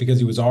doing it because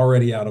he was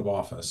already out of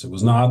office. It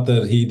was not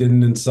that he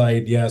didn't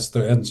incite, yes,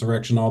 the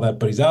insurrection, all that,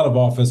 but he's out of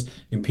office.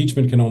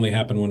 Impeachment can only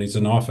happen when he's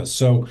in office.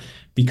 So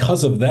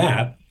because of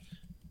that,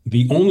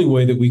 the only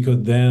way that we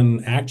could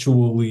then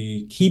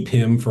actually keep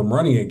him from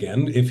running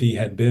again, if he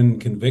had been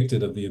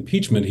convicted of the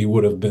impeachment, he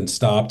would have been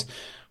stopped,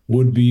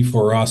 would be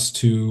for us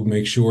to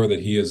make sure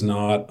that he is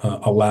not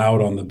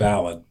allowed on the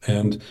ballot.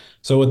 And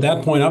so at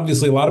that point,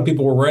 obviously, a lot of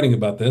people were writing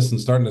about this and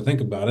starting to think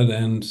about it.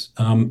 And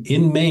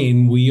in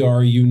Maine, we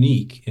are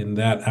unique in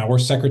that our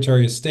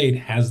Secretary of State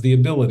has the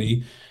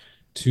ability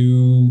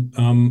to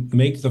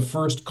make the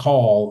first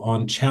call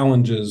on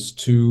challenges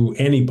to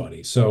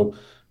anybody. So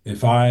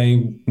if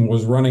I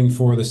was running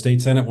for the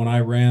state Senate when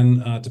I ran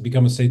to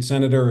become a state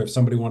senator, if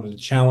somebody wanted to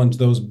challenge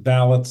those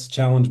ballots,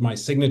 challenge my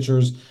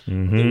signatures, they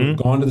would have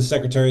gone to the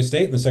Secretary of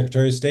State, and the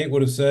Secretary of State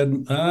would have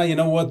said, you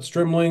know what,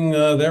 Strimling,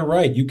 they're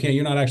right.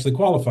 You're not actually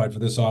qualified for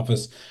this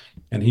office.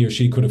 And he or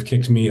she could have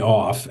kicked me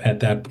off at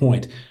that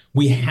point.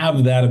 We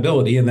have that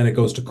ability, and then it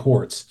goes to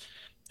courts.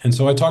 And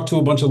so I talked to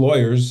a bunch of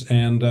lawyers,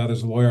 and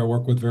there's a lawyer I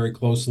work with very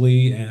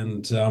closely.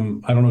 And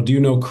I don't know, do you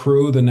know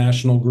CREW, the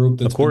national group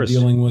that's been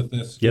dealing with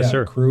this? Yes,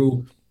 sir.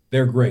 CREW,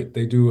 they're great.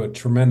 They do a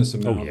tremendous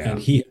amount. And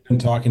he had been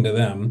talking to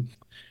them.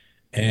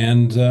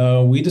 And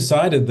we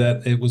decided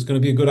that it was going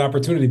to be a good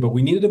opportunity, but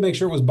we needed to make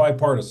sure it was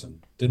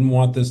bipartisan. Didn't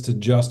want this to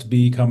just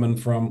be coming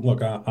from,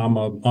 look, I'm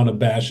a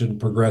unabashed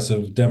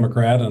progressive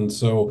Democrat. And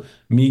so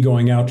me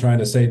going out trying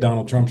to say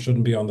Donald Trump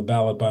shouldn't be on the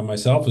ballot by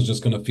myself is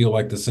just going to feel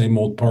like the same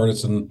old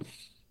partisan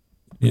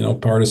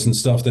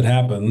stuff that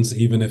happens,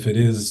 even if it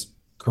is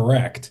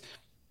correct.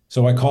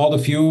 So I called a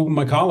few of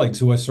my colleagues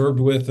who I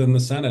served with in the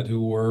Senate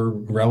who were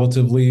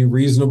relatively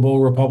reasonable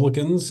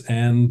Republicans,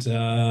 and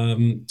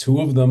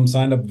two of them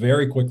signed up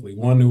very quickly.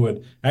 One who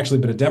had actually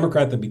been a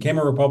Democrat that became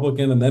a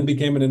Republican and then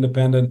became an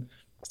independent,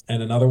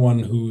 and another one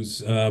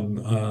who's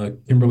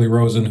Kimberly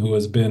Rosen, who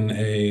has been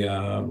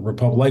a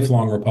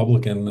lifelong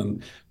Republican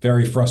and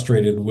very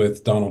frustrated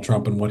with Donald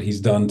Trump and what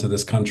he's done to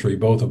this country,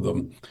 both of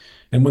them.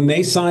 And when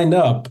they signed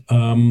up,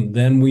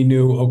 then we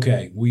knew,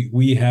 okay,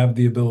 we have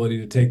the ability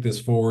to take this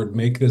forward,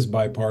 make this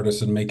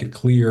bipartisan, make it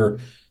clear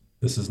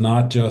this is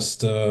not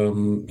just,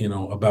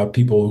 about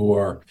people who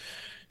are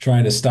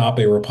trying to stop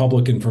a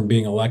Republican from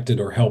being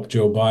elected or help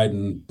Joe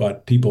Biden,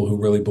 but people who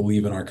really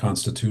believe in our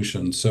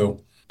Constitution.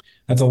 So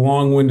that's a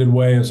long-winded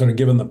way of sort of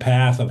giving the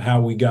path of how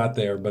we got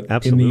there. But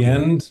Absolutely.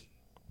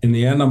 in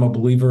the end, I'm a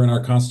believer in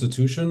our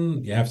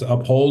Constitution. You have to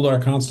uphold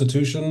our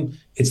Constitution.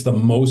 It's the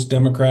most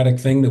democratic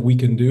thing that we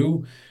can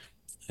do.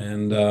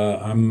 And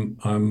I'm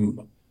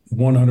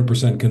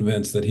 100%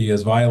 convinced that he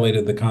has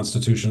violated the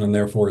Constitution and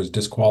therefore is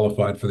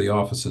disqualified for the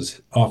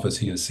office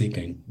he is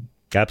seeking.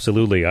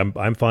 Absolutely.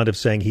 I'm fond of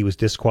saying he was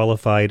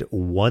disqualified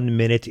 1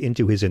 minute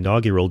into his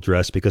inaugural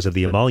address because of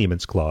the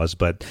emoluments clause,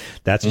 but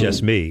that's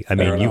just me. I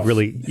mean, you've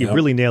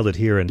really nailed it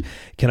here. And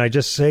can I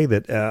just say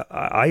that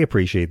I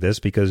appreciate this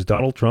because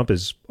Donald Trump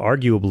is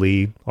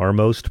arguably our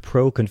most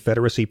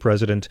pro-Confederacy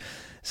president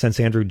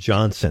since Andrew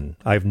Johnson.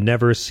 I've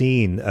never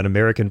seen an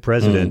American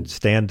president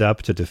stand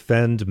up to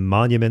defend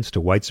monuments to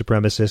white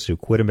supremacists who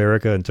quit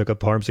America and took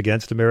up arms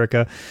against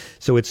America.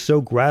 So it's so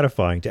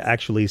gratifying to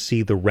actually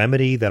see the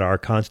remedy that our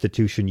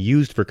Constitution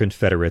used for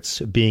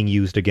Confederates being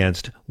used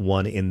against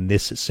one in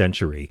this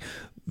century.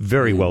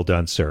 Very well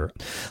done, sir.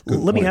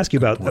 Let me ask you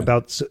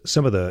about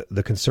some of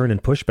the concern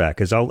and pushback,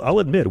 because I'll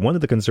admit one of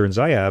the concerns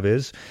I have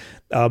is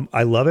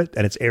I love it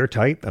and it's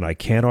airtight and I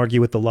can't argue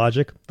with the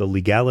logic, the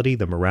legality,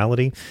 the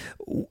morality.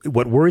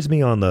 What worries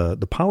me on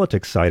the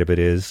politics side of it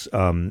is,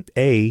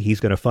 A,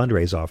 he's going to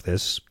fundraise off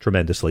this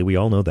tremendously. We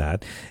all know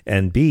that.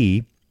 And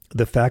B,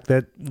 the fact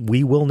that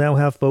we will now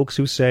have folks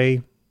who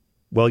say,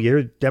 well, you're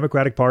a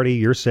Democratic Party,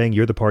 you're saying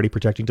you're the party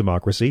protecting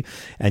democracy,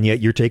 and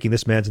yet you're taking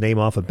this man's name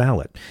off a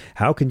ballot.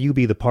 How can you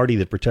be the party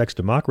that protects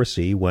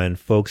democracy when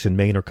folks in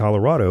Maine or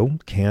Colorado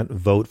can't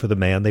vote for the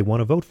man they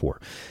want to vote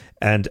for?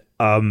 And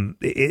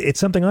it's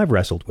something I've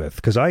wrestled with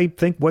because I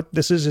think what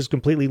this is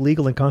completely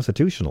legal and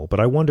constitutional. But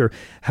I wonder,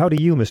 how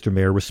do you, Mr.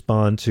 Mayor,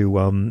 respond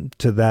to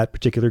that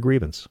particular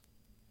grievance?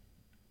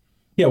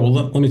 Yeah, well,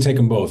 let me take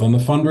them both. On the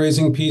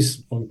fundraising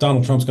piece, well,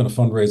 Donald Trump's going to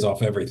fundraise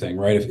off everything,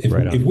 right?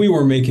 If we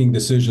were making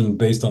decisions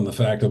based on the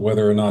fact of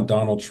whether or not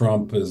Donald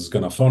Trump is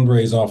going to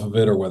fundraise off of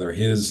it or whether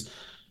his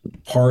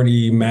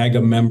party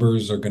MAGA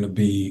members are going to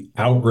be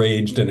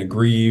outraged and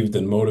aggrieved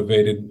and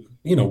motivated,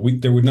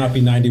 there would not be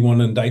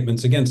 91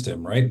 indictments against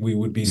him, right? We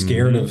would be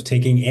scared of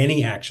taking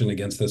any action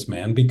against this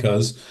man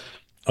because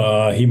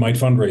he might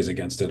fundraise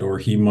against it or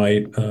he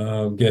might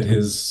get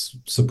his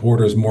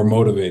supporters more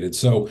motivated.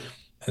 So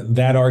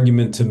that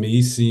argument to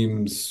me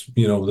seems,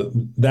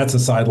 that's a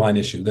sideline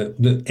issue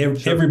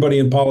that everybody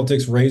in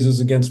politics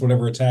raises against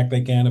whatever attack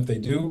they can. If they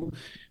do,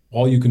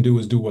 all you can do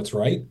is do what's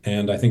right.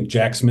 And I think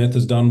Jack Smith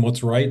has done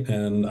what's right.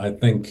 And I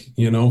think,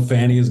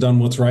 Fannie has done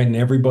what's right. And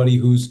everybody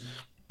who's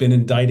been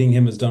indicting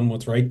him has done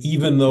what's right,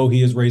 even though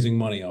he is raising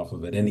money off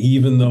of it. And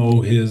even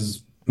though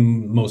his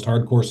most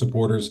hardcore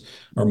supporters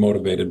are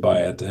motivated by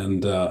it.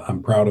 And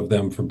I'm proud of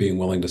them for being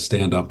willing to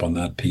stand up on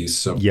that piece.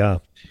 So yeah.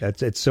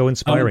 It's so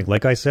inspiring.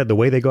 Like I said, the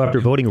way they go after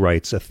voting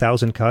rights,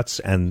 1,000 cuts,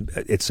 and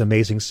it's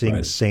amazing seeing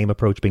the same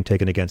approach being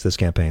taken against this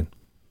campaign.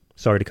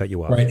 Sorry to cut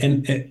you off. Right.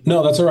 And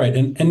no, that's all right.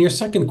 And your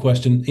second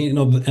question,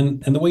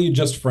 and the way you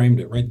just framed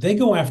it, right? They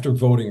go after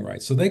voting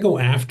rights. So they go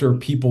after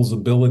people's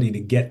ability to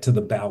get to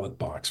the ballot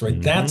box,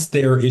 right? That's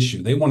their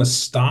issue. They want to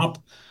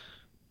stop,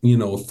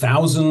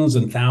 thousands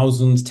and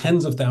thousands,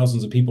 tens of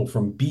thousands of people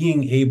from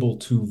being able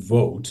to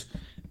vote.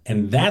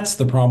 And that's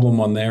the problem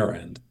on their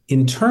end.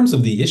 In terms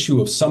of the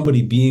issue of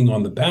somebody being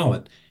on the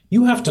ballot,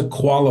 you have to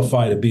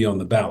qualify to be on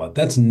the ballot.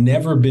 That's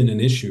never been an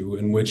issue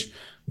in which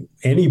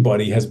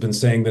anybody has been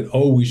saying that,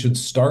 we should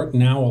start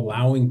now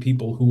allowing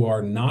people who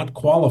are not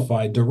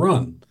qualified to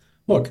run.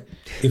 Look,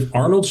 if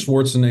Arnold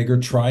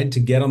Schwarzenegger tried to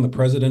get on the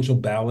presidential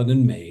ballot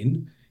in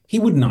Maine, he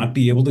would not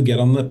be able to get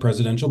on the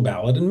presidential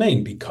ballot in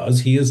Maine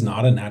because he is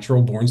not a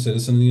natural born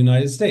citizen of the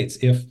United States.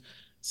 If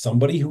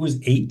somebody who was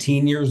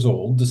 18 years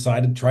old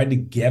tried to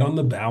get on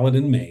the ballot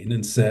in Maine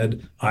and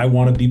said, I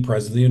want to be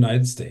president of the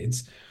United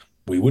States,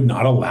 we would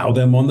not allow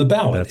them on the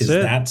ballot. Is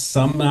that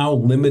somehow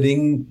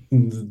limiting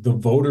the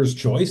voter's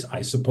choice?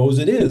 I suppose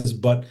it is,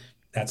 but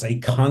that's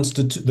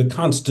the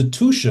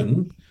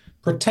Constitution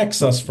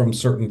protects us from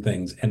certain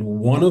things. And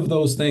one of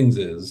those things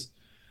is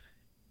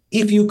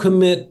if you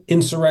commit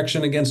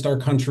insurrection against our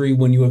country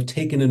when you have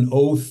taken an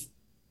oath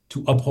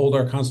to uphold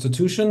our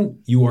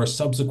Constitution, you are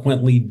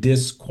subsequently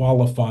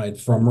disqualified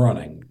from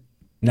running.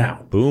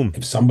 Now,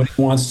 if somebody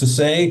wants to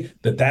say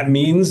that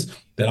means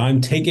that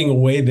I'm taking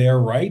away their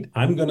right,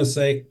 I'm going to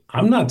say,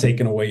 I'm not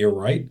taking away your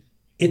right.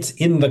 It's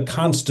in the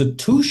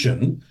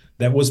Constitution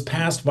that was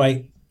passed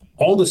by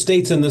all the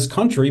states in this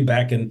country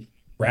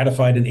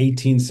ratified in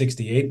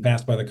 1868,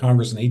 passed by the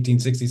Congress in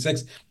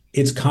 1866.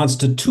 It's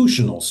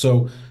constitutional.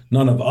 So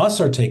none of us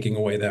are taking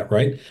away that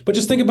right. But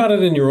just think about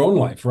it in your own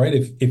life, right?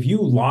 If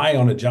you lie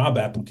on a job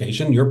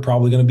application, you're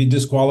probably going to be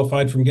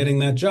disqualified from getting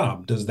that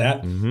job. Does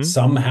that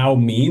somehow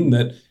mean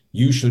that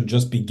you should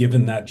just be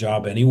given that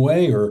job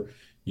anyway? Or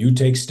you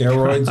take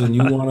steroids and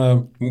you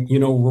want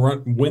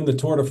to, win the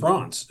Tour de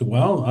France?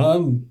 Well,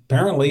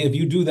 apparently, if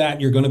you do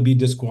that, you're going to be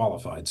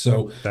disqualified.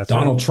 So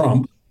Donald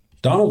Trump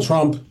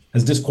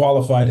has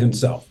disqualified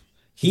himself.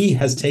 He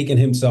has taken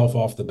himself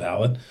off the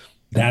ballot.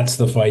 That's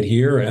the fight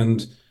here.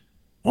 And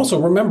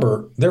also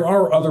remember, there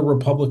are other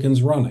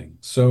Republicans running.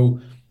 So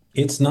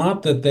it's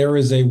not that there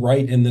is a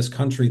right in this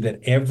country that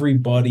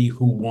everybody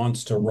who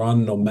wants to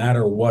run, no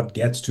matter what,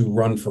 gets to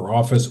run for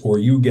office, or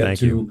you get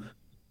to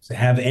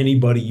have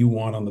anybody you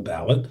want on the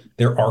ballot.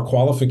 There are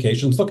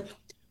qualifications. Look,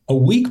 a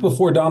week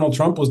before Donald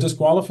Trump was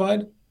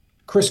disqualified,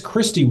 Chris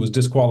Christie was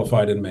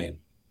disqualified in Maine.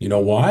 You know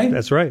why?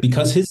 That's right.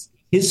 Because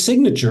his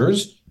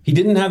signatures, he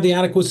didn't have the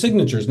adequate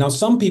signatures. Now,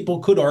 some people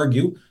could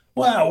argue,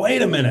 well,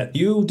 wait a minute,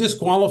 you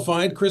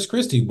disqualified Chris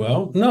Christie.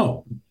 Well,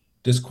 no,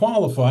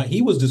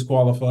 he was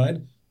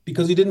disqualified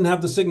because he didn't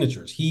have the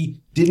signatures. He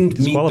didn't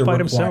meet the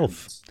requirements.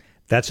 Himself.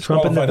 That's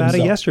Trump in Nevada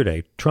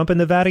yesterday. Trump in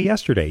Nevada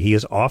yesterday. He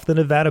is off the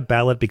Nevada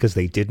ballot because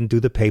they didn't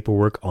do the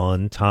paperwork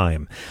on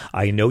time.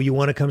 I know you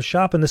want to come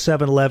shop in the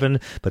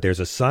 7-Eleven, but there's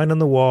a sign on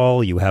the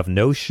wall. You have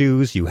no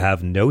shoes. You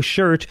have no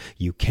shirt.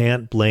 You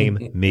can't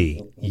blame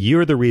me.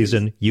 You're the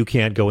reason you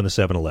can't go in the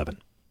 7-Eleven.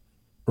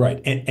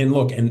 Right. And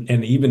look,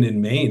 and even in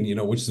Maine,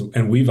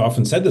 and we've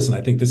often said this, and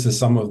I think this is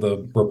some of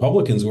the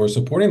Republicans who are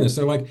supporting this.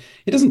 They're like,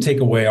 it doesn't take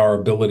away our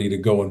ability to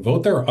go and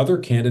vote. There are other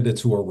candidates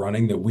who are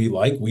running that we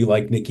like. We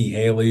like Nikki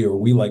Haley, or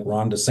we like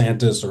Ron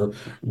DeSantis, or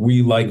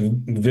we like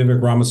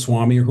Vivek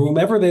Ramaswamy, or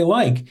whomever they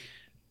like.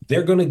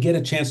 They're going to get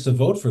a chance to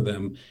vote for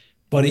them.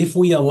 But if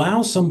we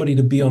allow somebody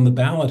to be on the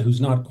ballot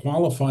who's not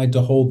qualified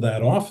to hold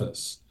that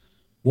office,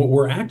 what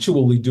we're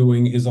actually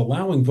doing is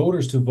allowing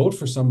voters to vote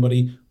for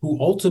somebody who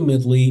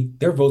ultimately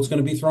their vote's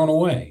going to be thrown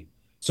away.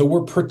 So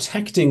we're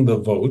protecting the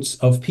votes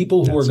of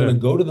people who are going to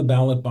go to the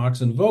ballot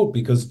box and vote,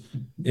 because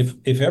if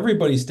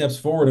everybody steps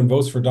forward and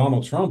votes for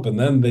Donald Trump and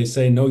then they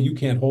say, no, you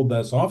can't hold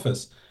this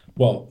office,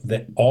 well,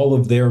 that all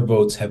of their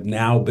votes have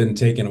now been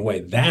taken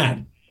away. That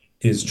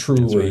is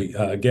truly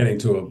getting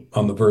to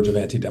on the verge of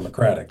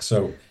anti-democratic.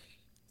 So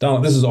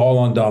Donald, this is all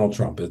on Donald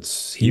Trump.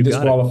 He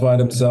disqualified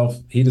himself.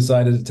 He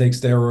decided to take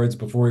steroids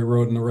before he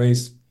rode in the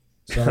race.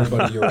 Sorry,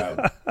 buddy, you're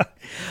out.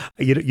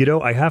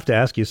 I have to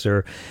ask you,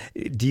 sir,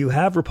 do you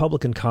have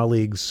Republican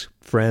colleagues,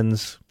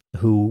 friends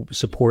who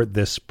support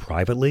this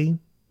privately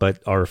but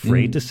are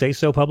afraid to say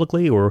so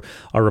publicly, or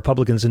are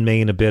Republicans in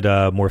Maine a bit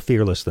more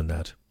fearless than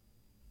that?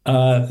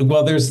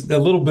 Well, there's a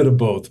little bit of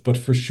both, but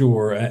for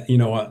sure,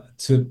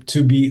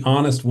 to be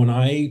honest, when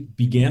I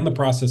began the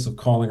process of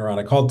calling around,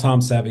 I called Tom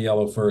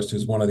Saviello first,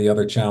 who's one of the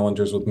other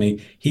challengers with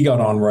me. He got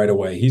on right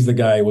away. He's the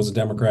guy who was a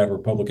Democrat,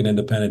 Republican,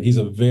 independent. He's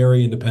a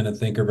very independent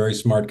thinker, very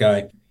smart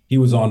guy. He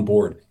was on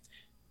board.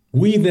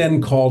 We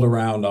then called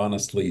around,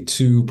 honestly,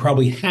 to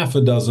probably half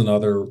a dozen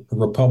other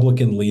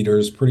Republican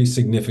leaders, pretty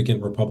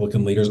significant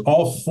Republican leaders,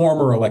 all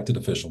former elected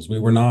officials. We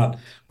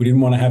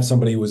didn't want to have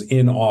somebody who was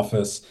in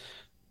office,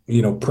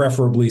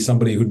 preferably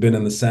somebody who'd been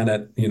in the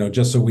Senate,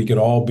 just so we could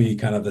all be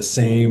kind of the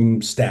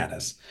same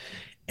status.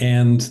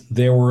 And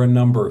there were a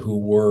number who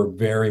were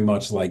very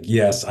much like,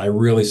 yes, I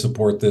really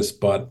support this,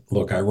 but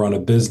look, I run a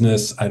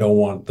business. I don't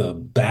want the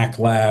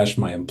backlash,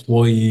 my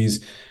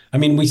employees. I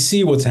mean, we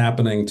see what's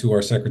happening to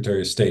our Secretary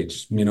of State.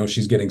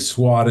 She's getting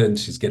swatted.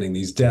 She's getting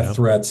these death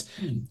threats.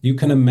 You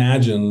can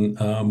imagine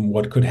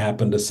what could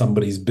happen to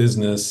somebody's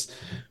business,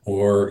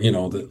 or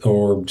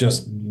or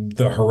just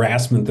the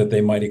harassment that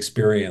they might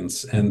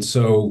experience. And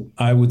so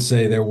I would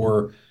say there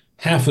were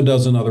half a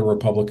dozen other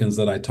Republicans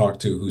that I talked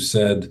to who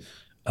said,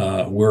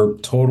 we're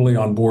totally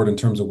on board in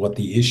terms of what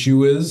the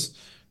issue is,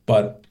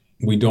 but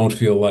we don't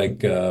feel like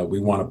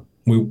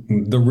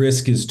the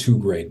risk is too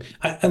great.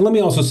 And let me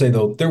also say,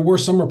 though, there were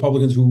some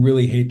Republicans who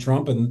really hate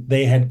Trump, and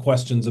they had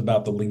questions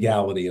about the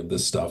legality of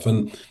this stuff.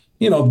 And,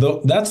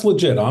 that's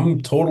legit.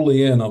 I'm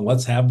totally in on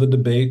let's have the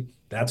debate.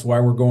 That's why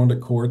we're going to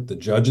court. The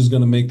judge is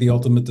going to make the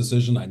ultimate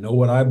decision. I know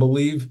what I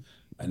believe.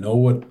 I know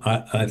what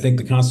I think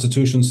the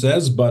Constitution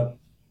says, but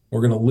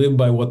we're going to live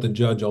by what the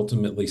judge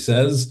ultimately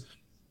says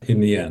in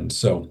the end.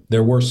 So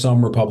there were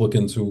some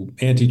Republicans who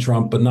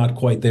anti-Trump, but not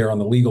quite there on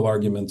the legal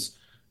arguments.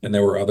 And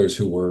there were others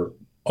who were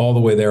all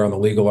the way there on the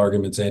legal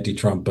arguments,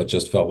 anti-Trump, but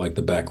just felt like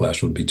the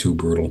backlash would be too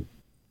brutal.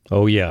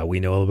 Oh, yeah. We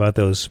know all about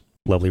those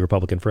lovely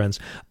Republican friends.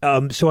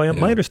 My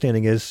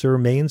understanding is, sir,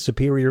 Maine's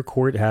Superior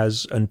Court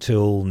has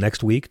until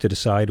next week to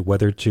decide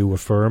whether to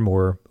affirm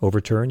or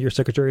overturn your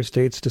Secretary of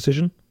State's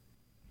decision?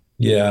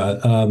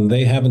 Yeah,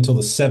 they have until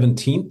the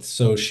 17th.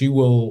 So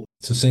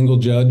it's a single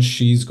judge.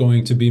 She's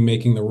going to be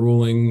making the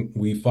ruling.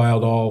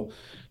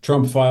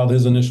 Trump filed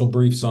his initial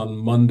briefs on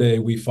Monday.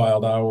 We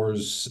filed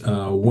ours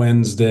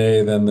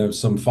Wednesday. Then there's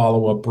some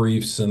follow-up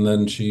briefs, and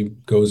then she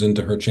goes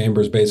into her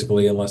chambers,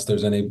 basically, unless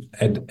there's any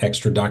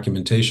extra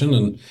documentation.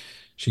 And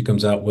she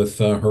comes out with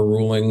her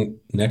ruling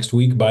next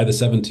week by the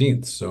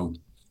 17th. So,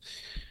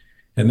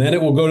 and then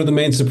it will go to the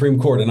Maine Supreme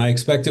Court, and I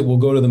expect it will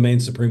go to the Maine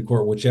Supreme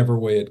Court whichever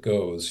way it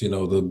goes.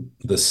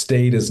 The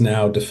state is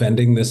now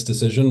defending this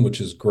decision,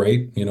 which is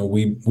great.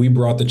 We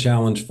brought the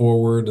challenge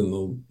forward, and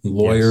the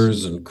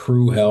lawyers and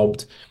crew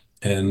helped.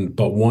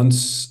 But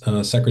once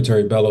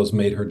Secretary Bellows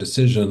made her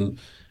decision,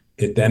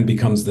 it then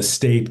becomes the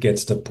state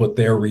gets to put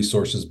their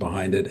resources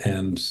behind it.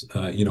 And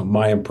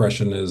my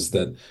impression is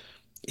that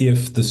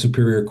if the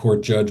Superior Court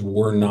judge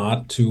were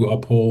not to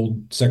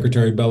uphold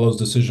Secretary Bellows'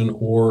 decision,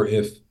 or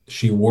if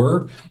she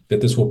were,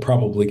 that this will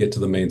probably get to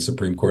the Maine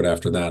Supreme Court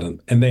after that.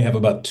 And they have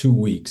about 2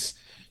 weeks.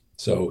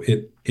 So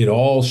it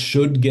all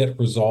should get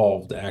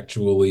resolved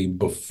actually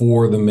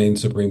before the Maine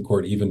Supreme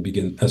Court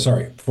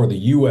before the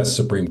U.S.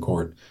 Supreme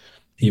Court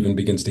even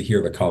begins to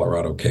hear the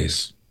Colorado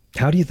case.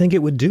 How do you think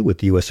it would do with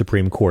the U.S.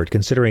 Supreme Court,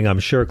 considering I'm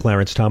sure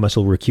Clarence Thomas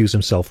will recuse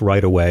himself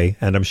right away,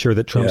 and I'm sure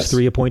that Trump's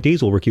 3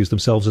 appointees will recuse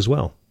themselves as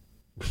well?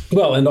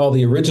 Well, and all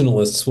the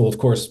originalists will, of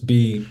course,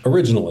 be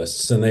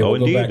originalists, and they will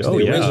go back to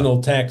the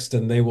original text,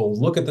 and they will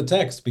look at the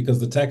text because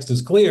the text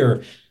is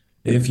clear.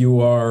 If you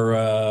are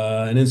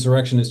an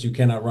insurrectionist, you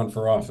cannot run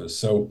for office.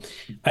 So,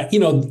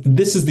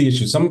 this is the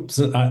issue.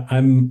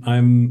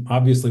 I'm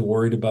obviously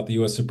worried about the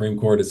U.S. Supreme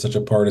Court. It's such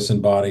a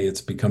partisan body.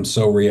 It's become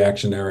so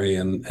reactionary,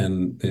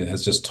 and it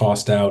has just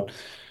tossed out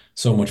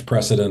so much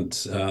precedent,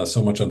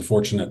 so much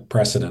unfortunate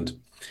precedent.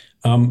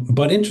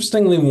 But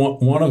interestingly,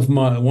 one of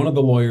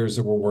the lawyers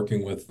that we're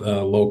working with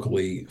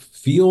locally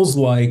feels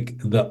like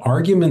the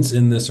arguments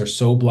in this are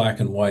so black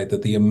and white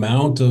that the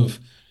amount of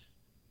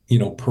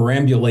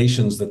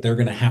perambulations that they're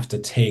going to have to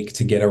take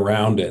to get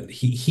around it.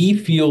 He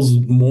feels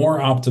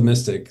more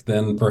optimistic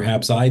than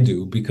perhaps I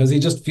do, because he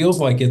just feels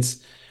like it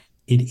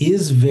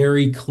is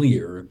very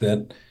clear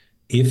that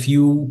if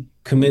you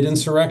commit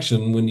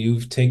insurrection when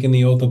you've taken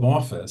the oath of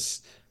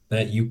office,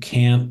 that you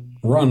can't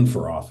run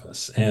for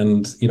office.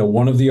 And,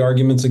 one of the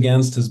arguments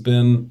against has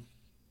been,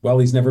 well,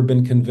 he's never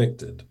been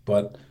convicted,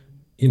 but,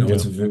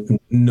 it's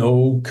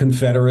no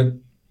Confederate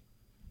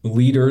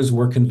leaders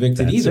were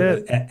convicted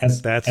either.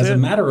 As a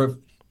matter of,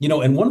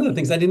 and one of the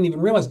things I didn't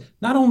even realize,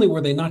 not only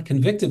were they not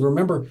convicted,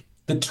 remember,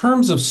 the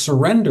terms of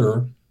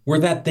surrender were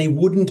that they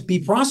wouldn't be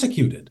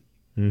prosecuted.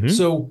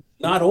 So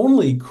not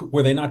only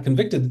were they not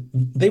convicted,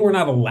 they were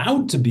not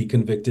allowed to be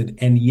convicted,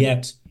 and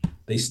yet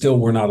they still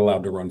were not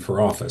allowed to run for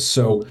office.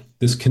 So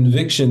this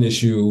conviction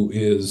issue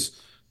is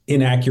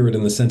inaccurate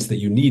in the sense that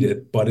you need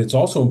it, but it's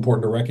also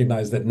important to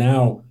recognize that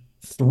now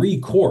three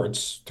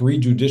courts, three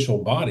judicial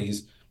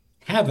bodies,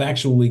 have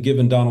actually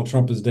given Donald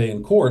Trump his day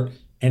in court,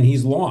 and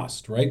he's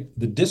lost, right?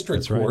 The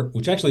district court,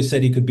 which actually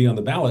said he could be on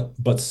the ballot,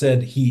 but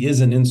said he is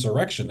an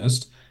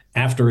insurrectionist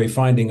after a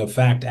finding of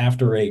fact,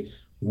 after a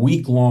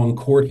week-long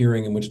court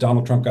hearing in which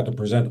Donald Trump got to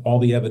present all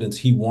the evidence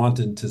he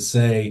wanted to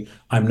say,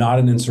 I'm not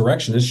an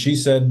insurrectionist. She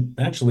said,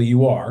 actually,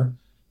 you are.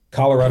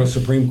 Colorado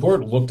Supreme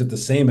Court looked at the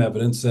same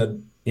evidence,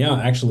 said, yeah,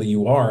 actually,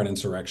 you are an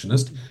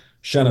insurrectionist.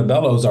 Shanna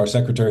Bellows, our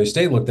Secretary of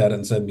State, looked at it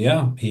and said,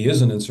 yeah, he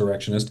is an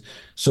insurrectionist.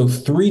 So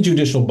three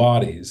judicial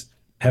bodies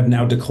have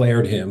now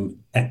declared him,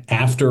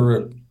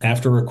 after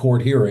a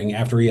court hearing,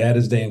 after he had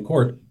his day in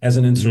court, as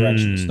an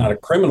insurrectionist. Not a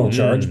criminal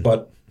charge,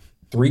 but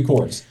three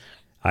courts.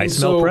 I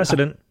smell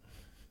precedent.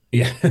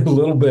 Yeah, a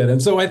little bit.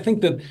 And so I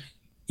think that,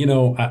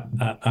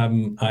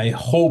 I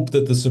hope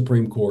that the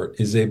Supreme Court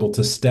is able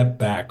to step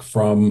back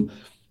from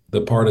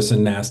the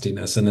partisan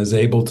nastiness and is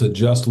able to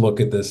just look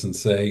at this and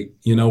say,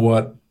 you know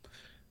what?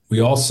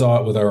 We all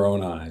saw it with our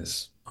own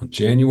eyes. On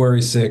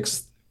January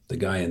 6th, the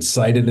guy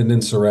incited an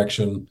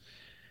insurrection.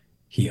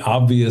 He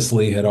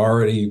obviously had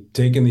already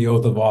taken the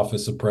oath of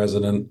office of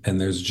president,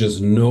 and there's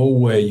just no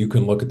way you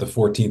can look at the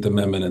 14th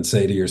Amendment and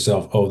say to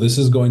yourself, oh, this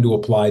is going to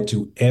apply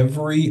to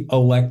every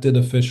elected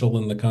official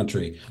in the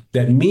country.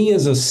 That me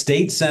as a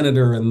state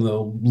senator in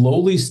the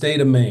lowly state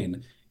of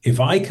Maine,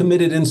 if I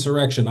committed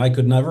insurrection, I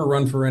could never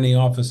run for any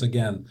office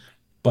again.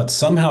 But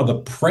somehow the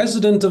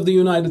president of the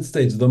United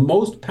States, the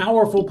most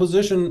powerful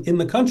position in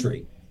the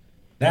country,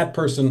 that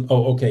person,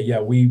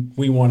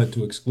 we wanted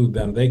to exclude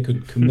them. They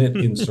could commit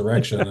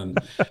insurrection and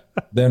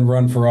then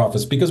run for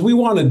office because they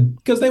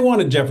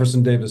wanted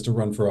Jefferson Davis to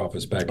run for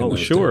office back in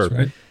those days,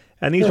 right?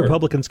 And these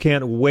Republicans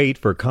can't wait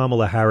for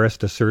Kamala Harris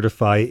to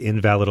certify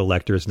invalid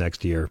electors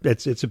next year.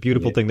 It's a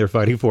beautiful thing they're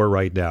fighting for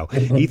right now.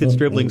 Ethan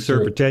Stribling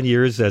served for 10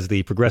 years as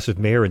the progressive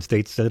mayor and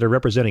state senator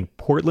representing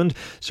Portland.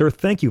 Sir,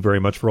 thank you very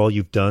much for all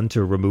you've done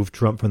to remove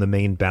Trump from the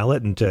main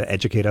ballot and to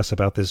educate us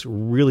about this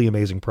really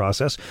amazing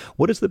process.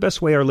 What is the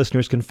best way our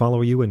listeners can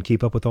follow you and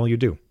keep up with all you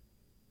do?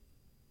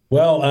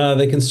 Well,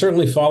 they can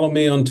certainly follow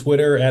me on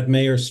Twitter at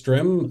Mayor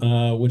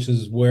Strim, which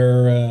is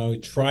where we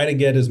try to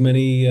get as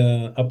many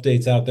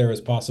updates out there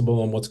as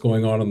possible on what's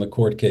going on in the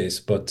court case.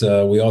 But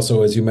we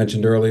also, as you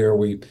mentioned earlier,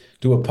 we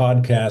do a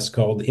podcast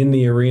called In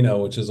the Arena,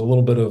 which is a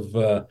little bit of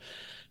a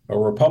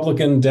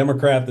Republican,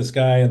 Democrat, this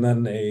guy, and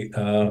then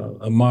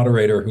a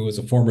moderator who is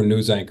a former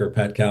news anchor,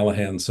 Pat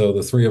Callahan. So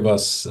the three of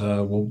us,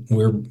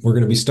 we're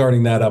going to be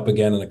starting that up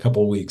again in a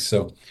couple of weeks.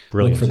 So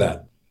look for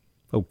that.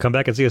 Oh, come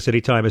back and see us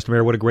anytime, Mr.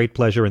 Mayor. What a great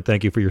pleasure, and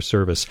thank you for your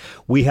service.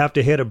 We have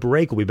to hit a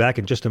break. We'll be back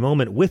in just a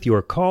moment with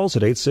your calls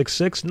at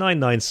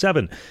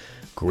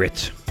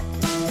 866-997-GRIT.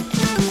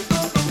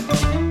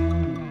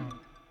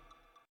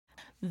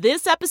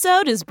 This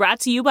episode is brought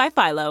to you by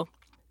Philo.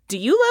 Do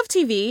you love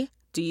TV?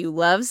 Do you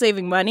love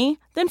saving money?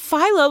 Then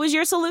Philo is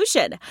your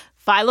solution.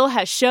 Philo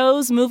has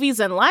shows,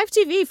 movies, and live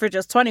TV for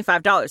just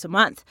 $25 a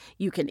month.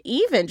 You can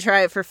even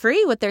try it for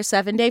free with their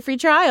 7-day free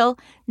trial.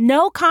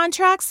 No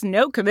contracts,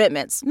 no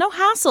commitments, no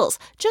hassles.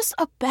 Just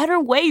a better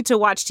way to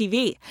watch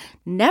TV.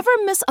 Never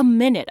miss a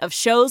minute of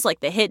shows like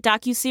the hit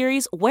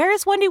docuseries Where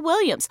is Wendy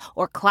Williams?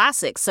 Or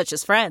classics such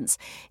as Friends.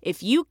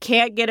 If you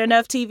can't get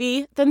enough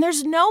TV, then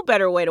there's no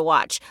better way to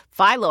watch.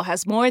 Philo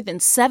has more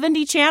than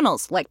 70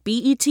 channels like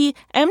BET,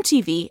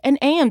 MTV, and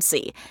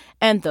AMC.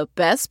 And the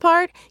best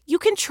part? You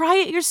can try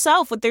it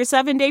yourself with their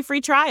 7-day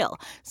free trial.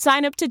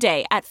 Sign up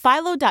today at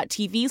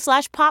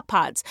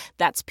philo.tv/poppods.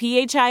 That's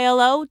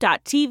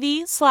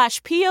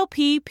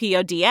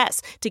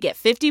philo.tv/POPPODS to get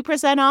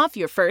 50% off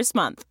your first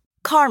month.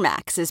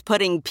 CarMax is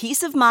putting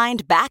peace of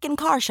mind back in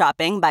car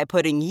shopping by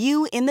putting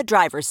you in the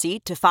driver's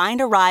seat to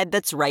find a ride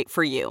that's right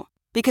for you.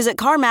 Because at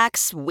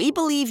CarMax, we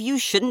believe you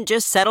shouldn't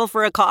just settle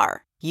for a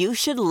car. You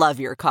should love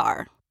your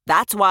car.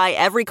 That's why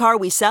every car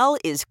we sell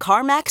is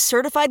CarMax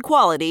certified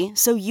quality,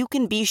 so you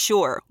can be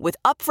sure with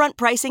upfront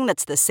pricing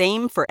that's the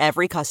same for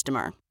every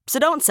customer. So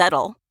don't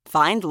settle.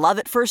 Find love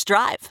at first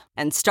drive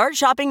and start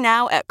shopping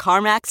now at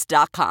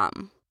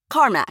CarMax.com.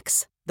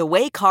 CarMax, the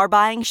way car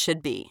buying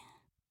should be.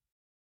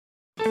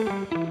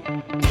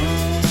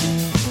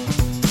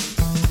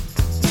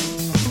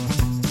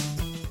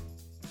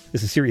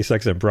 This is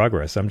SiriusXM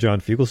Progress. I'm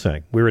John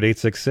Fugelsang. We're at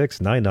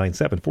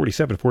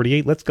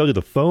 866-997-4748. Let's go to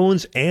the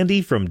phones.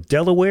 Andy from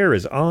Delaware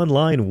is on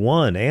line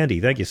one. Andy,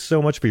 thank you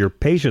so much for your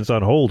patience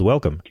on hold.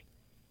 Welcome.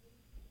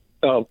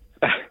 Oh,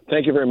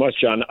 thank you very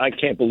much, John. I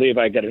can't believe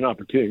I get an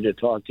opportunity to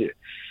talk to you.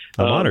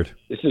 I'm honored.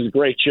 This is a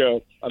great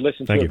show. I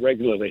listen to it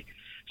regularly.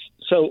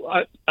 So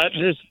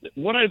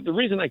the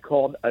reason I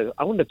called,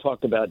 I wanted to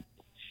talk about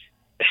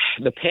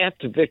the path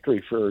to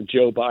victory for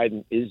Joe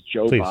Biden is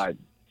Joe Biden.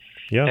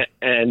 Yeah.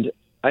 And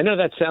I know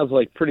that sounds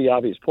like a pretty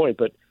obvious point,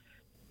 but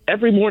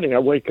every morning I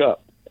wake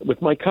up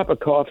with my cup of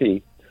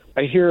coffee,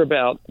 I hear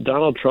about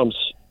Donald Trump's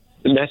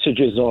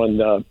messages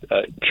on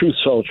Truth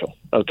Social.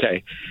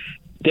 Okay,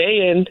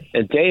 day in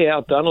and day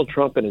out, Donald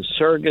Trump and his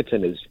surrogates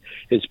and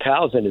his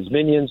pals and his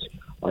minions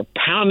are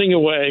pounding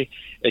away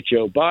at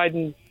Joe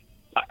Biden.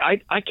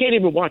 I can't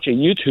even watch a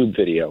YouTube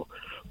video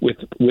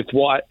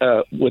without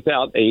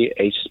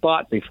a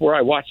spot before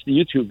I watch the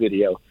YouTube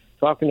video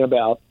talking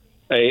about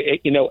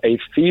a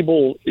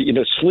feeble,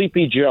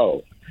 sleepy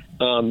Joe.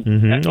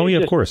 Oh yeah,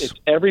 of course, it's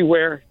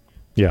everywhere.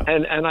 Yeah,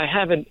 and I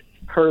haven't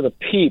heard a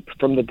peep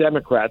from the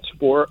Democrats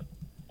for,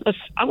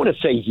 I want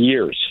to say,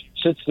 years,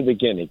 since the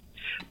beginning.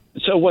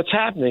 So what's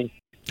happening?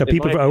 A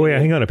peep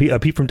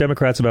from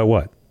Democrats about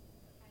what?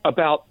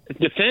 About the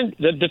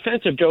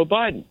defense of Joe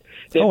Biden.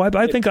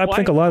 I think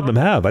a lot of them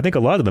have. I think a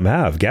lot of them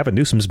have. Gavin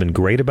Newsom's been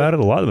great about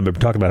it. A lot of them have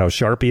been talking about how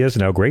sharp he is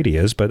and how great he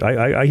is. But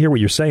I hear what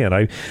you're saying.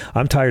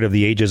 I'm tired of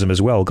the ageism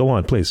as well. Go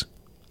on, please.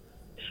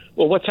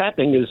 Well, what's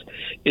happening is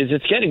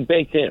it's getting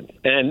baked in,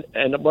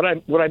 and what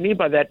I mean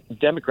by that,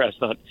 Democrats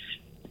not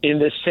in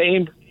the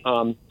same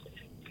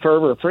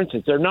fervor. For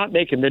instance, they're not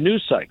making the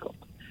news cycle.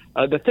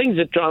 The things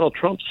that Donald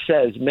Trump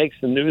says makes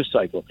the news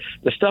cycle.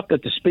 The stuff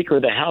that the Speaker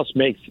of the House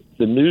makes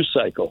the news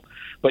cycle.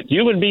 But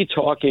you and me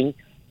talking,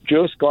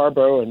 Joe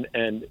Scarborough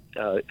and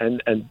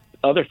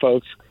other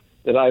folks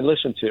that I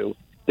listen to,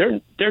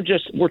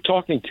 we're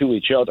talking to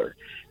each other.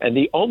 And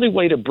the only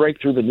way to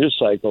break through the news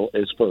cycle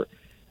is for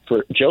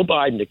Joe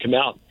Biden to come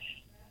out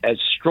as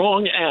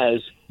strong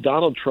as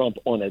Donald Trump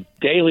on a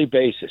daily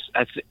basis.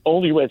 That's the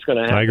only way it's going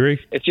to happen. I agree.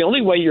 It's the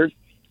only way you're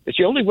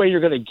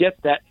going to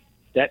get that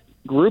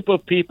group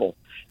of people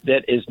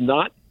that is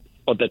not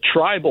the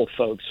tribal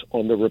folks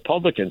on the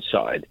Republican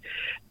side,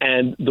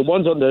 and the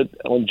ones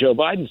on Joe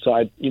Biden's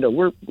side.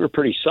 We're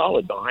pretty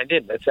solid behind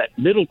him. That's that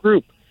middle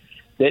group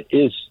that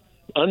is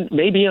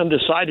maybe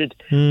undecided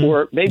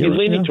or maybe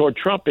leaning toward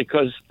Trump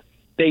because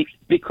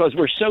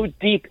we're so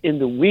deep in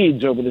the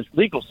weeds over this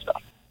legal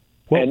stuff.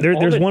 Well,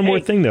 there's one more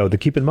thing, though, to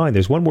keep in mind.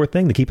 I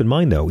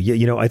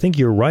think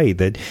you're right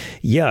that,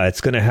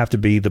 it's going to have to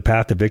be the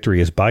path to victory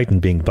is Biden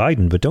being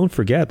Biden. But don't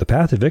forget, the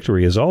path to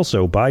victory is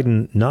also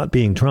Biden not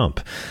being Trump.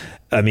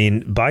 I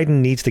mean, Biden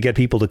needs to get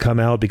people to come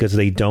out because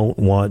they don't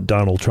want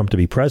Donald Trump to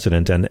be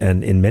president. And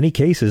in many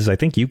cases, I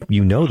think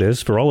you know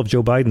this, for all of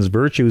Joe Biden's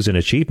virtues and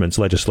achievements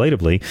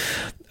legislatively,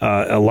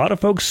 a lot of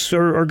folks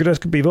are going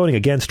to be voting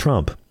against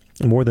Trump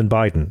more than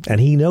Biden. And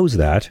he knows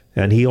that.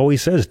 And he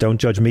always says, don't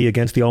judge me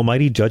against the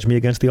almighty, judge me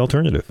against the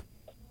alternative.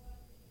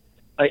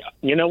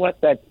 You know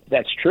what?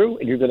 That's true.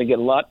 And you're going to get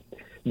a lot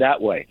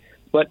that way.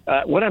 But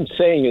what I'm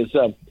saying is,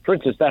 for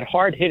instance, that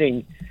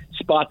hard-hitting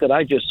spot that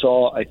I just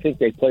saw, I think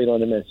they played on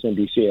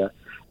MSNBC,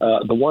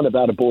 the one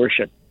about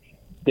abortion,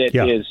 that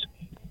is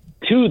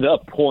to the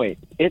point.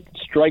 It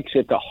strikes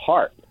at the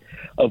heart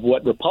of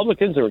what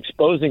Republicans are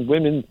exposing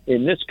women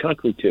in this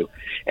country to.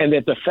 And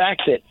that the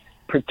fact that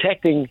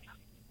protecting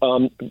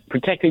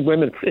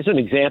women, as an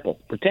example,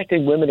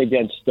 protecting women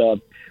against,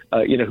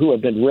 who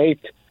have been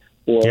raped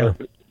or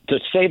to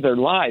save their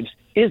lives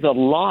is a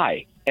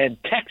lie. And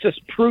Texas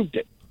proved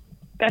it.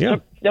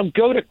 They'll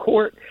go to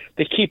court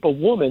to keep a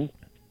woman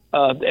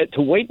to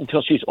wait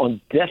until she's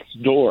on death's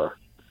door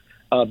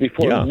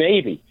before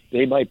maybe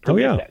they might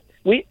permit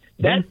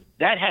that.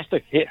 That has to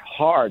hit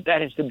hard.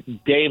 That has to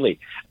be daily.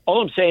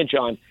 All I'm saying,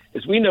 John,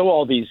 is we know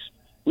all these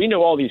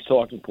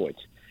talking points.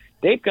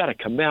 They've got to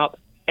come out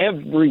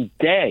every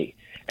day,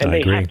 and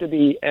they have to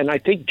be. And I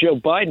think Joe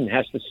Biden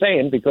has to say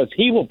them because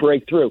he will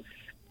break through.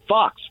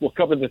 Fox will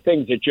cover the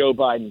things that Joe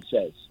Biden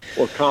says,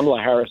 or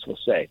Kamala Harris will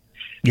say.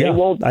 Yeah,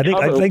 I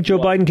think Joe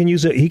Biden can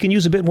use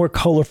a bit more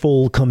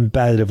colorful,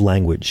 combative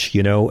language,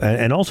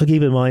 and also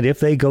keep in mind,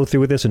 if they go through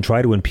with this and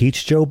try to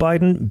impeach Joe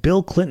Biden,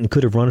 Bill Clinton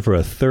could have run for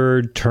a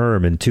third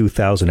term in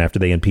 2000 after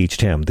they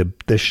impeached him.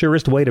 The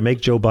surest way to make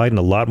Joe Biden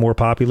a lot more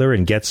popular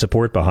and get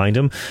support behind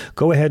him,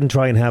 go ahead and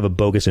try and have a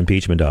bogus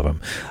impeachment of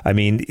him. I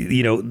mean,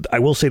 I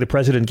will say the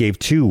president gave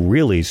two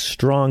really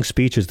strong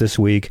speeches this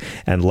week,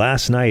 and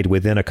last night,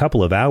 within a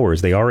couple of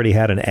hours, they already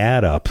had an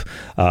ad up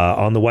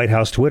on the White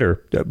House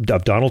Twitter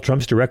of Donald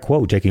Trump's direct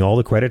quote, taking all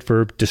the credit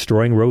for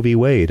destroying Roe v.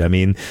 Wade. I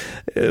mean,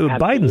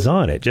 Biden's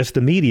on it. Just the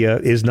media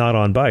is not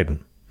on Biden.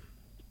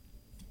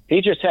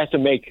 He just has to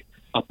make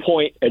a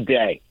point a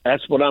day.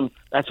 That's what I'm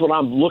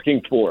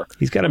looking for.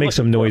 He's got to make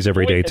some noise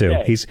every day too.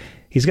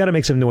 He's got to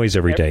make some noise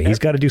every day. He's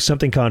got to do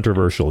something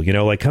controversial,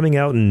 like coming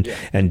out and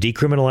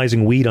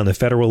decriminalizing weed on the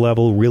federal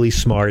level. Really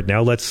smart.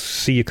 Now let's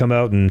see you come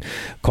out and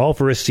call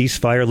for a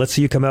ceasefire. Let's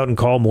see you come out and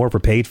call more for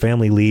paid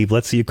family leave.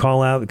 Let's see you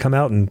come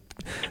out and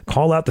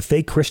call out the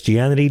fake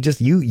Christianity. Just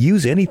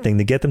use anything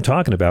to get them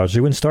talking about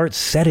you and start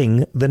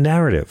setting the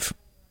narrative.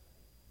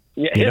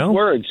 Yeah, his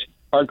words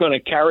are going to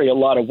carry a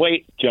lot of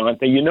weight,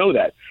 Jonathan. You know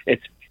that.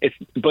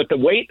 But the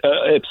weight.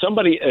 If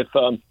somebody in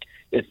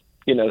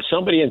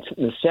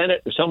the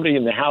Senate or somebody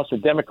in the House, a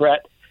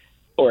Democrat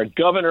or a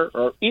governor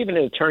or even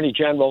an attorney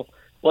general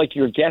like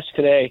your guest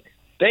today,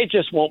 they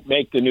just won't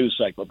make the news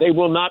cycle. They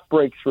will not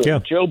break through. Yeah.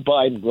 Joe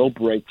Biden will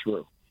break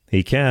through.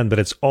 He can, but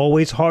it's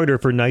always harder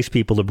for nice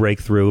people to break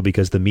through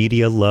because the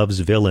media loves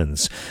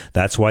villains.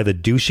 That's why the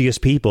douchiest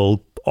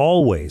people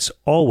always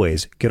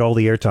get all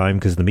the airtime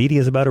because the media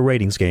is about a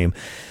ratings game.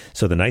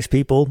 So the nice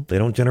people, they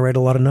don't generate a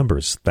lot of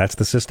numbers. That's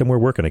the system we're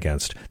working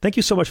against. Thank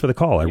you so much for the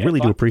call. I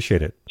really do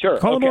appreciate it. Sure.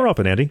 Call it more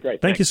often, Andy.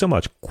 Great, Thank you so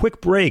much. Quick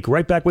break.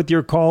 Right back with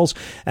your calls.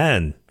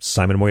 And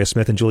Simon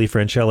Moya-Smith and Julie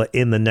Franchella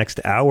in the next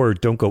hour.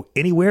 Don't go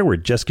anywhere. We're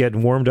just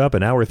getting warmed up.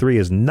 And hour 3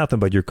 is nothing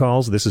but your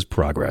calls. This is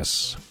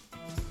Progress.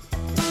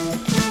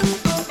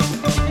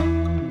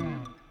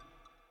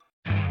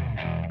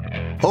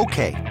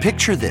 Okay,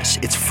 picture this.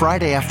 It's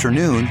Friday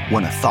afternoon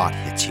when a thought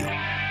hits you.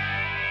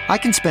 I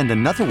can spend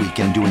another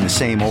weekend doing the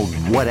same old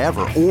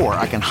whatever, or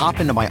I can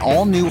hop into my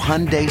all-new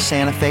Hyundai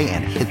Santa Fe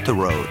and hit the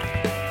road.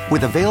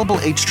 With available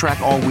H-Track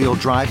all-wheel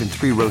drive and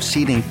 3-row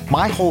seating,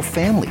 my whole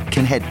family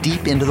can head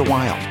deep into the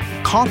wild.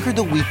 Conquer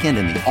the weekend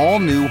in the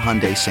all-new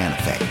Hyundai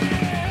Santa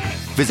Fe.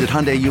 Visit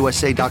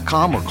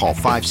HyundaiUSA.com or call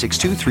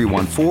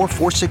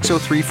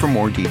 562-314-4603 for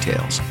more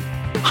details.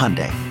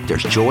 Hyundai,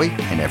 there's joy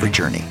in every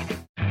journey.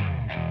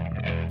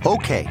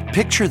 Okay,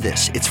 picture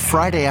this. It's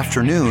Friday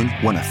afternoon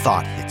when a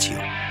thought hits you.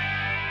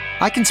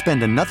 I can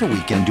spend another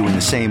weekend doing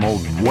the same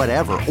old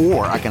whatever,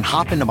 or I can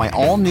hop into my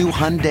all-new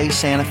Hyundai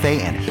Santa Fe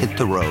and hit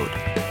the road.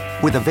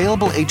 With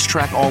available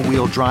H-Track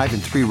all-wheel drive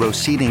and 3-row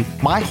seating,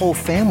 my whole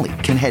family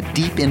can head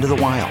deep into the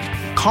wild.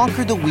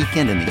 Conquer the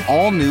weekend in the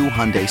all-new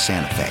Hyundai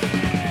Santa Fe.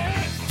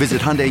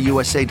 Visit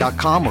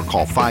HyundaiUSA.com or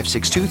call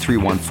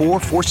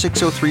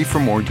 562-314-4603 for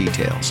more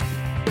details.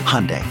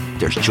 Hyundai,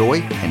 there's joy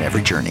in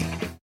every journey.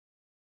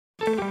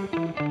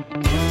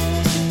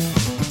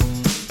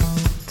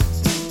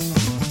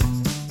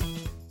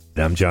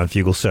 I'm John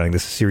Fugelsang.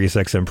 This is Sirius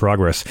XM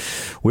Progress.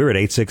 We're at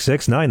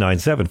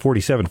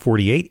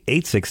 866-997-4748,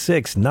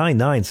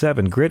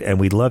 866-997-GRIT,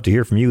 and we'd love to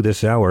hear from you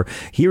this hour.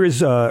 Here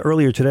is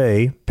earlier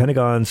today,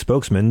 Pentagon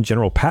spokesman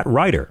General Pat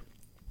Ryder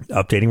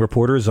updating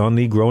reporters on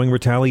the growing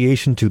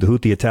retaliation to the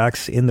Houthi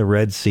attacks in the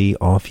Red Sea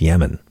off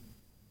Yemen.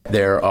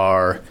 There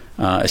are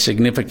a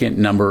significant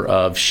number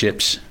of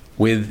ships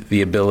with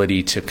the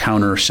ability to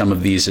counter some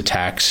of these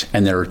attacks,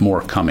 and there are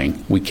more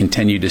coming. We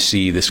continue to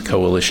see this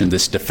coalition,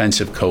 this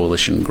defensive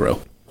coalition,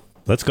 grow.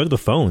 Let's go to the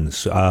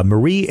phones.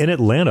 Marie in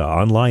Atlanta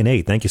on line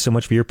 8. Thank you so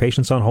much for your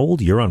patience on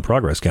hold. You're on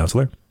Progress,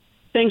 Counselor.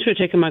 Thanks for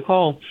taking my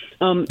call.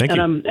 Thank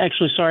you. I'm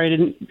actually sorry I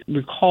didn't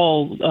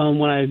recall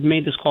when I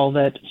made this call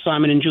that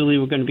Simon and Julie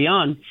were going to be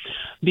on,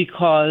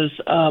 because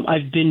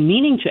I've been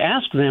meaning to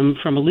ask them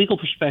from a legal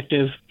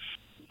perspective.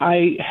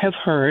 I have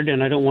heard,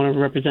 and I don't want to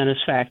represent as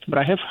fact, but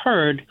I have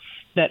heard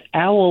that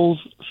owls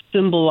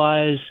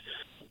symbolize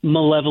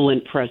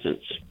malevolent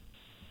presence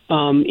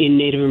in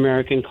Native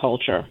American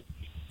culture.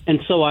 And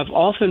so I've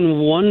often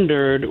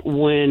wondered,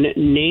 when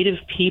Native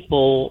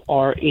people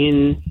are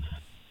in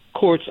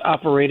courts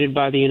operated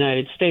by the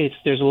United States,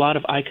 there's a lot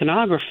of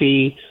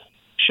iconography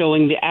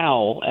showing the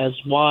owl as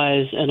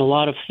wise, and a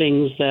lot of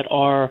things that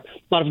are, a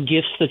lot of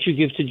gifts that you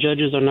give to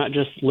judges are not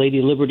just Lady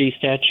Liberty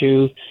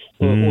statue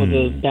or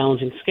the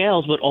balancing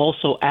scales, but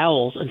also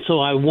owls. And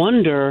so I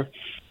wonder,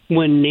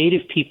 when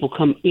Native people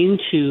come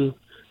into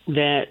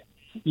that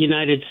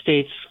United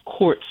States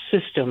court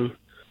system,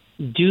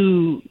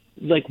 do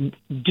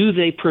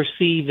they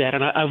perceive that?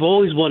 And I've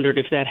always wondered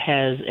if that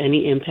has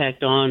any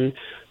impact on,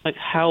 like,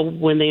 how,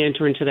 when they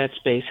enter into that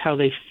space, how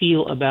they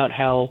feel about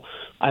how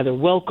either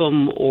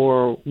welcome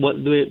or what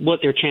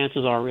their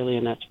chances are really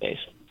in that space.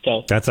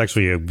 So that's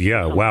actually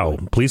wow.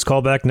 Please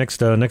call back next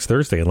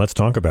Thursday and let's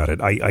talk about it.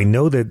 I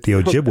know that the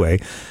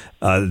Ojibwe,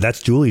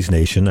 that's Julie's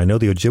nation. I know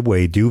the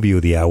Ojibwe do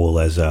view the owl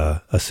as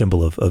a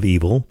symbol of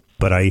evil,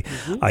 but I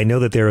know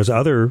that there is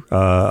other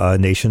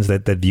nations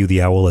that view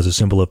the owl as a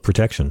symbol of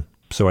protection.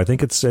 So I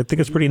think it's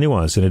pretty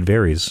nuanced, and it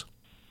varies.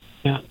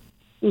 Yeah.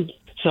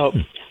 So,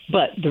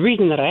 but the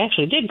reason that I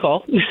actually did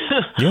call,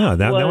 now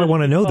I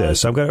want to know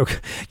this.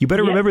 You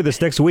better remember this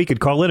next week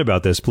and call in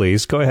about this,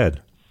 please. Go ahead.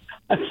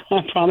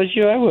 I promise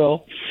you I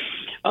will.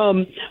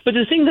 But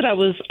the thing that I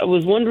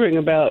was wondering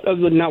about,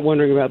 not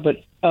wondering about,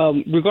 but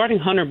regarding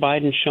Hunter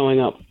Biden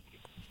showing up,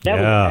 that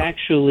was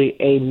actually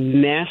a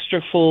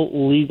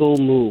masterful legal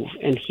move.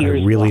 And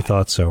here's I really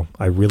thought so.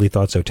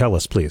 Tell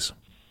us, please.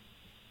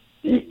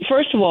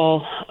 First of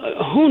all,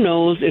 who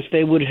knows if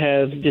they would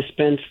have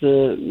dispensed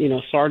the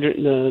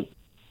sergeant at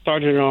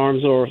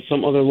arms or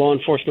some other law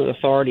enforcement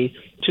authority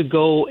to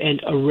go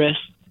and arrest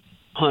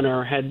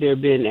Hunter had there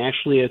been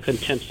actually a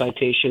contempt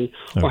citation,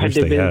 or had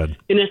there been,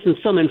 in essence,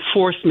 some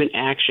enforcement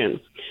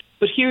action.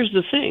 But here's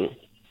the thing.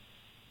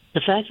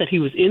 The fact that he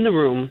was in the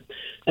room,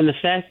 and the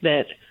fact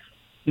that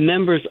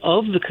members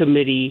of the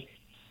committee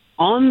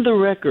on the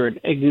record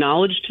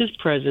acknowledged his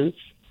presence,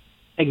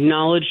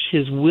 acknowledged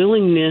his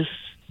willingness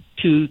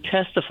to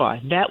testify.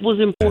 That was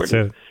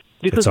important.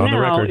 Because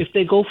now, if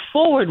they go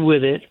forward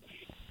with it,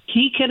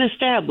 he can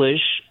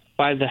establish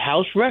by the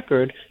House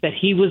record that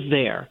he was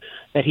there,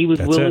 that he was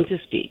willing to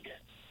speak,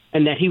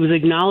 and that he was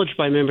acknowledged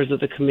by members of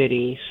the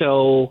committee.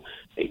 So,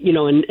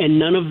 and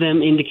none of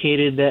them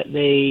indicated that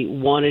they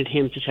wanted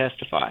him to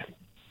testify.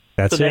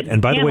 That's it. And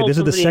by the way, this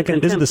is the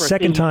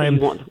second time.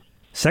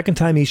 Second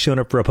time he's shown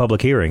up for a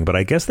public hearing, but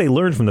I guess they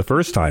learned from the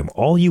first time.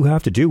 All you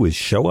have to do is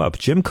show up.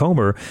 Jim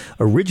Comer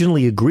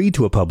originally agreed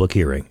to a public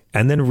hearing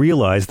and then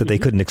realized that they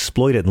couldn't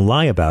exploit it and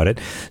lie about it.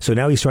 So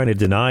now he's trying to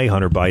deny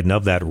Hunter Biden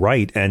of that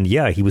right. And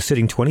yeah, he was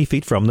sitting 20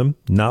 feet from them.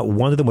 Not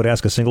one of them would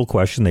ask a single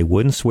question. They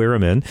wouldn't swear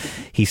him in.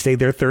 He stayed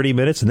there 30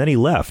 minutes and then he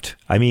left.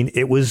 I mean,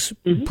 it was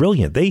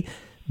brilliant.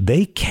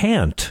 They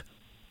can't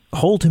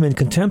hold him in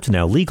contempt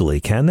now legally,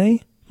 can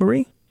they,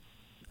 Marie?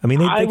 I mean,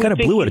 they kind of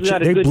blew it.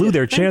 They blew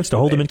their chance to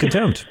hold him in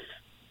contempt.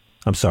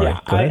 I'm sorry. Yeah,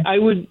 Go ahead. I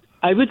would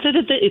say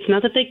that it's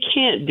not that they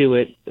can't do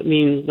it. I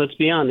mean, let's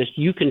be honest.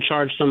 You can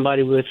charge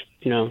somebody with,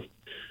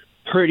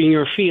 hurting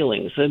your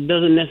feelings. It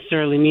doesn't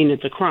necessarily mean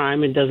it's a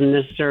crime. It doesn't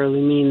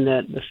necessarily mean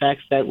that the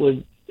facts that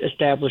would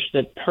establish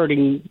that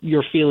hurting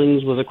your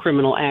feelings was a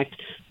criminal act,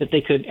 that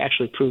they could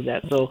actually prove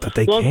that. So, but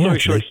they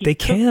can't. Short, they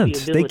can't.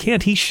 They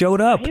can't. He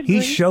showed up.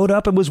 He showed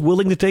up and was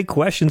willing to take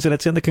questions, and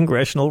it's in the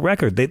congressional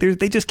record.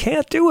 They just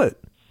can't do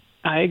it.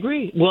 I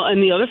agree. Well,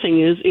 and the other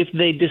thing is, if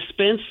they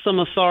dispense some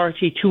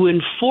authority to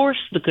enforce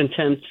the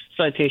contempt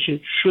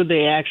citation, should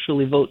they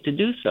actually vote to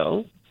do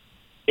so?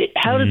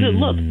 How does it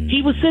look?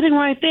 He was sitting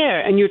right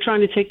there, and you're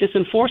trying to take this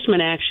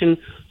enforcement action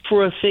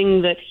for a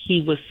thing that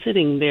he was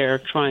sitting there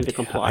trying to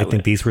comply with. I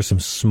think these were some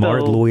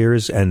smart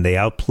lawyers, and they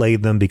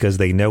outplayed them because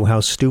they know how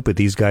stupid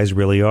these guys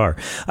really are.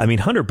 I mean,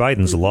 Hunter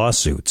Biden's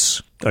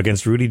lawsuits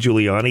against Rudy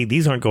Giuliani,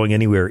 these aren't going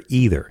anywhere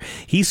either.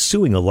 He's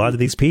suing a lot of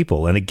these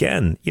people. And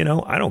again,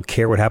 I don't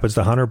care what happens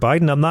to Hunter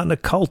Biden. I'm not in a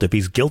cult. If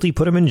he's guilty,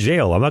 put him in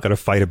jail. I'm not going to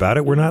fight about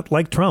it. We're not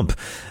like Trump.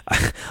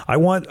 I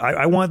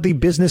want the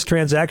business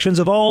transactions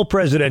of all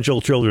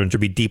presidential children to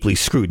be deeply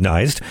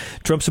scrutinized.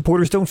 Trump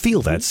supporters don't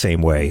feel that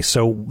same way.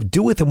 So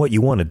do with him what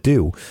you want to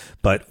do.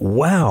 But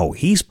wow,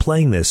 he's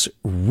playing this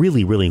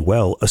really, really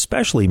well,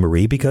 especially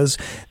Marie, because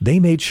they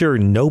made sure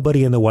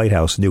nobody in the White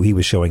House knew he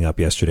was showing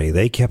up yesterday.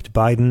 They kept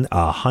Biden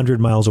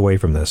 100 miles away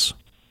from this.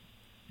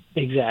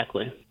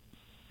 Exactly.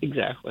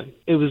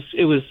 It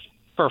was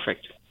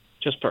perfect.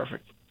 Just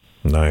perfect.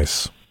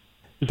 Nice.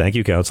 Thank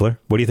you, Counselor.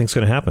 What do you think's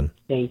going to happen?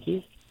 Thank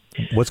you.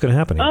 What's going to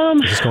happen?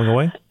 Is this going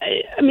away?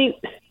 I mean,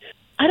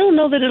 I don't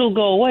know that it'll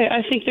go away.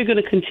 I think they're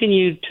going to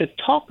continue to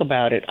talk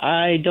about it.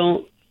 I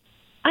don't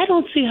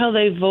see how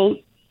they vote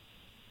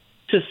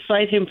to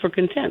cite him for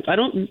contempt. I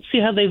don't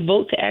see how they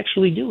vote to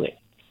actually do it.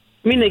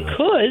 I mean, they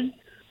could,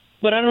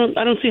 but I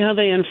don't see how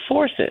they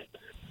enforce it.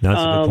 That's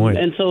a good point.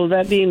 And so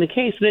that being the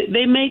case,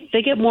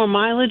 they get more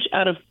mileage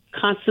out of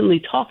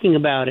constantly talking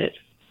about it.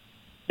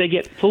 They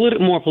get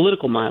more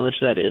political mileage,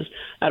 that is,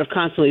 out of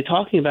constantly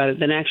talking about it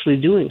than actually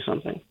doing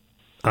something.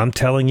 I'm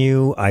telling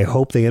you, I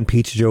hope they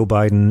impeach Joe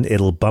Biden.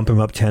 It'll bump him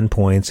up 10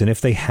 points. And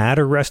if they had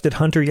arrested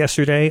Hunter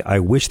yesterday, I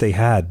wish they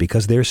had,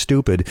 because they're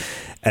stupid.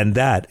 And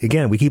that,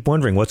 again, we keep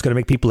wondering what's going to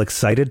make people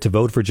excited to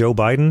vote for Joe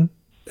Biden.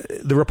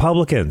 The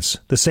Republicans,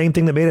 the same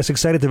thing that made us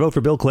excited to vote for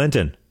Bill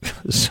Clinton.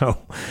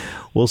 So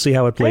we'll see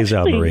how it plays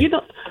out, Marie.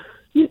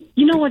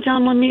 You know what,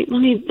 John? Let me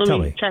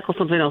tackle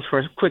something else for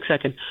a quick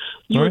second.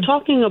 You were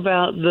talking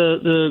about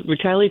the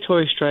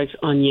retaliatory strikes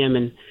on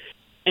Yemen.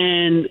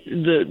 And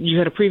you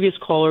had a previous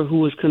caller who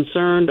was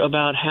concerned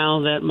about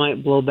how that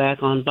might blow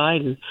back on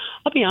Biden.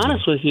 I'll be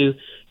honest with you.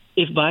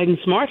 If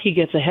Biden's smart, he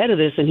gets ahead of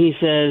this and he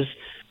says,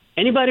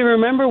 anybody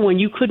remember when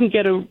you couldn't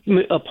get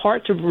a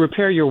part to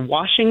repair your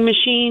washing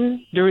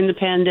machine during the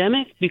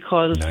pandemic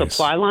because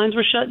supply lines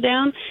were shut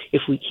down?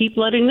 If we keep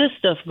letting this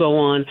stuff go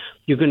on,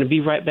 you're going to be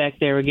right back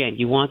there again.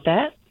 You want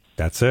that?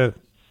 That's it.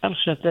 That'll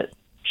shut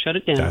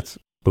it down. That's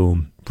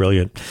boom.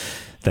 Brilliant.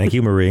 Thank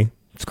you, Marie.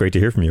 It's great to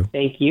hear from you.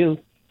 Thank you.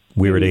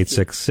 We're at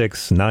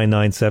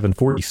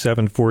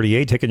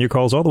 866-997-4748, taking your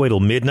calls all the way till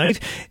midnight.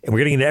 And we're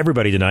getting into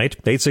everybody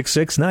tonight.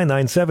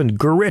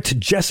 866-997-GRIT.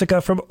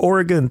 Jessica from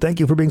Oregon, thank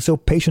you for being so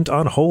patient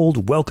on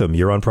hold. Welcome.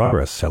 You're on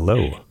Progress.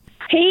 Hello.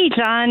 Hey,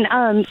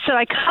 John. So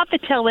I caught the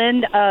tail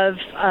end of,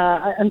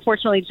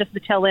 unfortunately, just the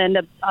tail end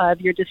of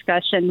your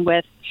discussion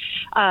with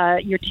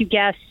your two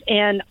guests.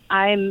 And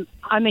I'm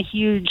a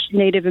huge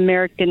Native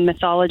American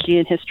mythology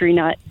and history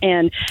nut.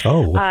 And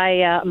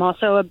I'm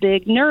also a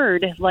big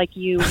nerd, like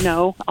you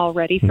know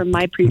already from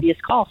my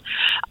previous calls.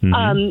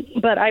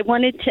 But I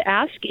wanted to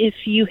ask if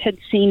you had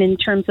seen, in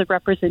terms of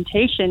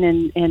representation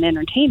and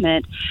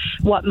entertainment,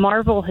 what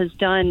Marvel has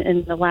done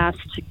in the last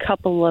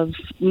couple of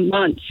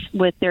months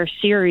with their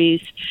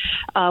series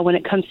when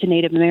it comes to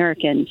Native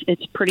Americans.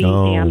 It's pretty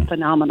damn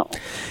phenomenal.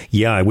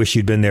 Yeah, I wish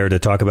you'd been there to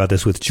talk about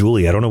this with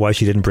Julie. I don't know why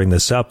she didn't bring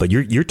this up, but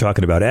you're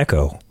talking about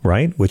Echo,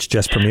 right? Which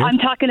just premiered? I'm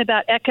talking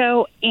about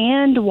Echo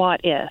and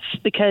What If,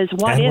 because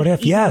What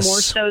If yes. More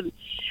so.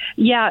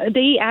 Yeah,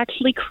 they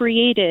actually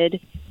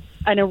created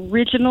an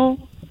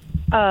original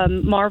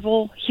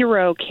Marvel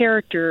hero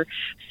character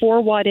for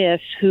What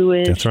If, who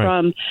is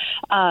from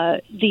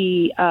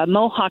the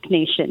Mohawk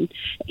Nation,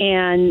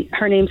 and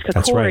her name's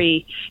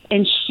Kakori,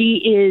 and she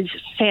is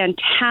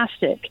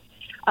fantastic.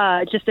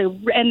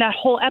 And that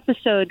whole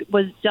episode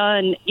was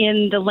done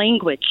in the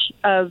language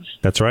of.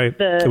 That's right.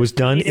 It was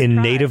done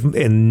in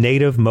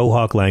native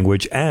Mohawk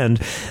language, and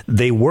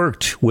they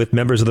worked with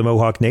members of the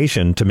Mohawk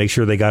Nation to make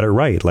sure they got it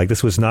right. Like,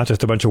 this was not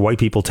just a bunch of white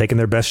people taking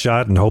their best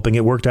shot and hoping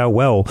it worked out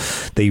well.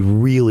 They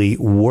really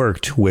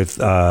worked with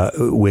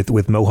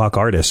Mohawk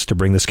artists to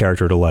bring this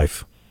character to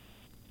life.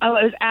 Oh,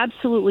 it was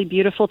absolutely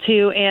beautiful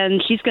too,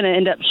 and she's going to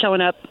end up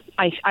showing up,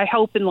 I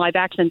hope, in live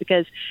action,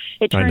 because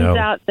it turns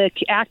out the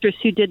actress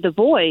who did the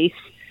voice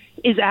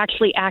is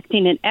actually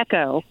acting in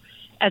Echo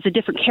as a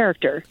different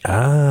character.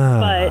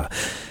 But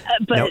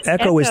now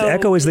Echo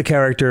is the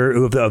character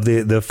of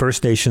the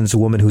First Nations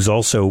woman who's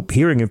also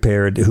hearing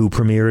impaired, who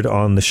premiered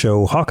on the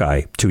show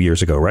Hawkeye 2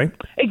 years ago, right?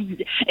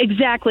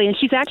 Exactly, and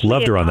she's actually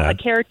loved her on that. A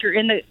character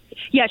in the.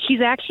 Yeah,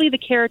 she's actually the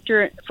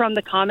character from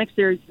the comics.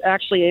 There's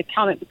actually a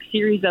comic book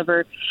series of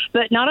her.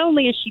 But not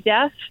only is she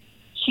deaf,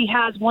 she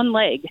has one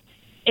leg.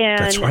 And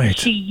that's right.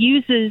 She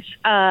uses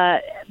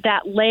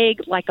that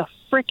leg like a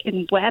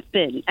frickin'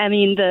 weapon. I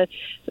mean, the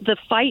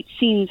fight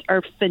scenes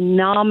are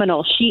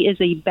phenomenal. She is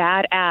a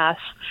badass.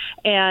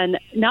 And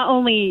not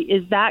only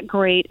is that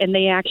great, and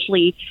they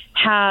actually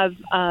have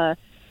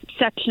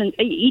section.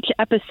 Each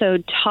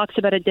episode talks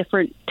about a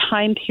different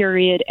time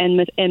period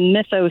and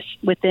mythos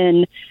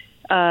within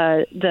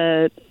I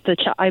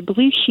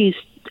believe she's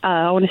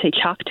I want to say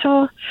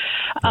Choctaw,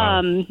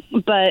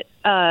 but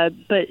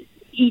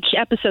each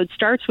episode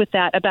starts with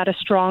that, about a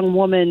strong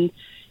woman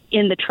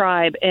in the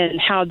tribe and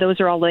how those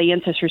are all the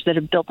ancestors that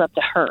have built up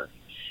to her.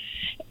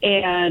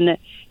 And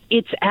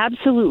it's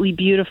absolutely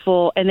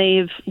beautiful, and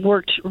they've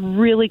worked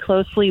really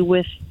closely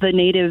with the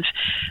Native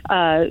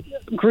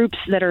groups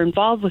that are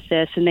involved with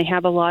this, and they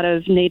have a lot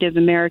of Native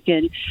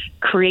American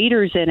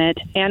creators in it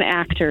and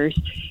actors.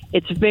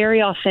 It's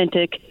very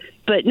authentic.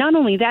 But not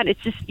only that, it's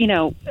just,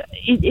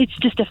 it's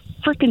just a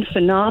freaking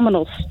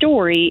phenomenal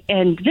story.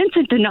 And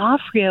Vincent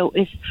D'Onofrio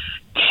is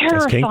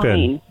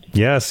terrifying.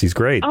 Yes, he's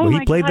great. Well,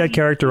 he played that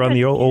character on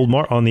the old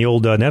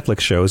Netflix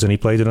shows, and he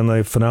played it on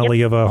the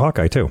finale of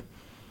Hawkeye too.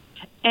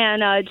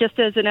 And just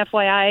as an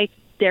FYI,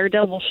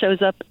 Daredevil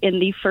shows up in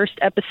the first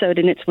episode,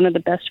 and it's one of the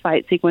best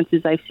fight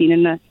sequences I've seen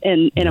in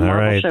a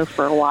Marvel show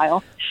for a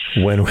while.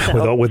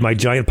 With my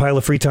giant pile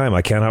of free time,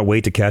 I cannot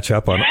wait to catch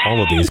up on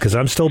all of these, because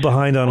I'm still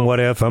behind on What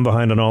If. I'm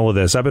behind on all of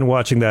this. I've been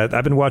watching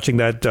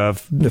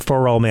that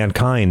For All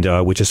Mankind,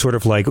 which is sort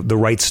of like The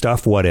Right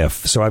Stuff What If.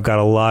 So I've got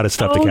a lot of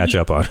stuff to catch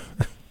up on.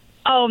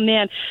 Oh,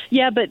 man.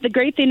 Yeah, but the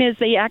great thing is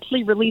they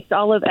actually released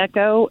all of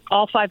Echo,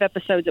 all 5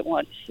 episodes at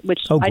once,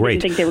 which I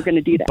didn't think they were going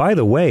to do that. By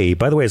the way,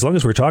 as long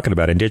as we're talking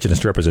about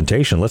Indigenous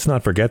representation, let's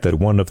not forget that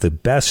one of the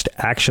best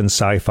action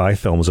sci-fi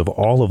films of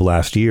all of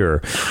last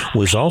year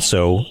was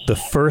also the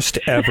first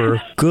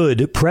ever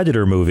good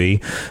Predator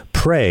movie,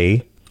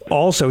 Prey,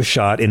 also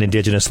shot in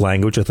Indigenous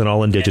language with an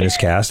all-Indigenous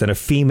cast and a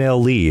female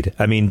lead.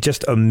 I mean,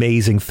 just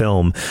amazing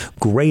film.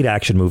 Great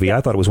action movie. I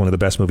thought it was one of the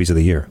best movies of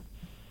the year.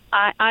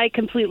 I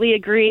completely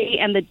agree,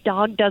 and the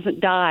dog doesn't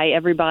die,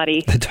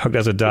 everybody. The dog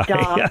doesn't die. The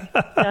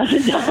dog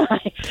doesn't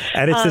die.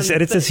 And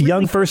it's this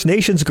young First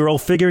Nations girl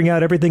figuring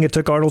out everything it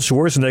took Arnold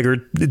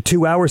Schwarzenegger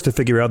 2 hours to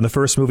figure out in the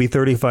first movie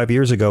 35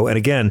 years ago. And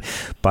again,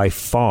 by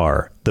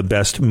far the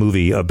best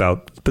movie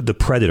about the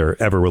Predator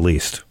ever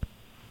released.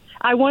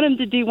 I want him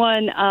to do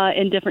one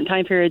in different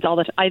time periods.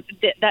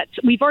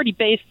 We've already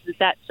based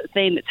that's a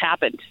thing that's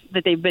happened,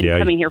 that they've been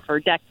coming here for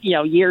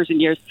years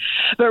and years.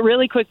 But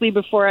really quickly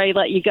before I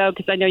let you go,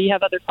 because I know you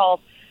have other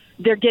calls,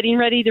 they're getting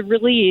ready to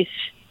release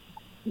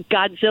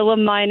Godzilla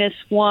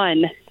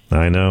 -1.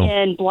 I know.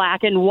 In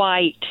black and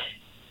white.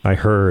 I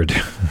heard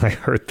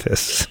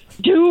this.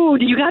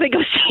 Dude, you got to go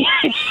see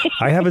it.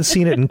 I haven't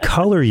seen it in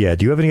color yet.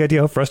 Do you have any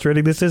idea how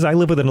frustrating this is? I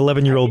live with an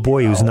 11-year-old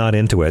boy who's not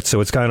into it,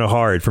 so it's kind of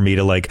hard for me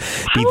to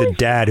be the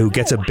dad who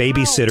gets a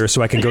babysitter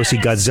so I can go see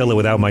Godzilla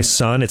without my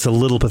son. It's a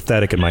little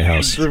pathetic in my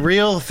house. The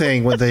real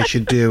thing, what they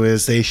should do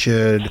is they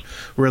should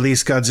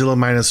release Godzilla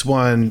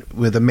 -1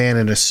 with a man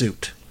in a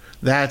suit.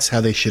 That's how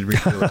they should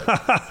redo it.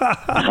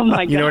 Oh,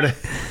 my God. You know what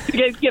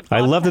I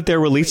love that they're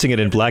releasing it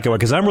in black and white,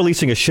 because I'm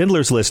releasing a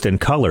Schindler's List in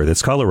color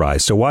that's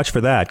colorized. So watch for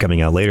that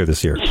coming out later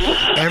this year.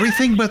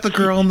 Everything but the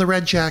girl in the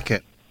red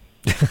jacket.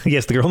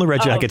 Yes, the girl in the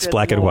red jacket's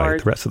black and white.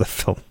 The rest of the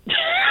film.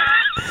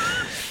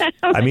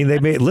 I mean,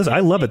 I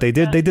love it. They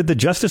did the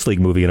Justice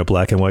League movie in a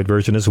black and white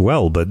version as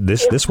well, but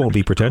this won't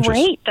be pretentious.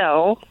 Great,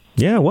 though.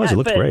 Yeah, it was. It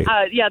looked great.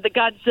 The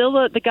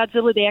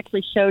Godzilla, they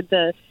actually showed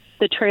the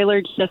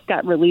trailer just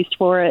got released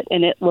for it,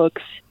 and it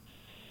looks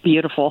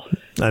beautiful.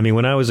 I mean,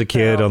 when I was a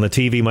kid on the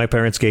TV my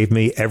parents gave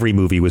me, every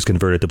movie was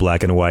converted to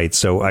black and white,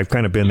 so I've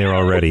kind of been there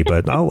already.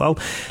 But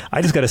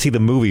I just got to see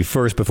the movie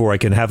first before I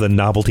can have the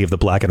novelty of the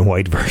black and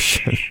white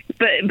version.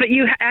 But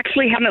you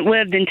actually haven't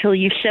lived until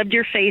you shoved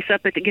your face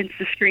up against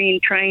the screen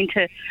trying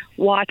to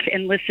watch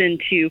and listen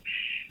to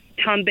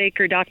Tom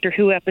Baker Doctor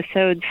Who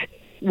episodes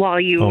while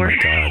you were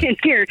in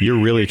here. You're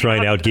really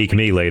trying to outgeek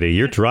me, lady.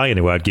 You're trying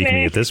to outgeek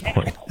me at this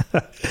point.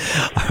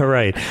 All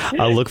right.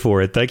 I'll look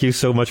for it. Thank you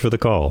so much for the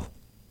call.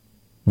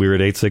 We're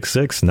at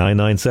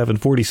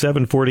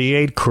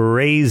 866-997-4748.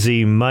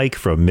 Crazy Mike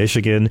from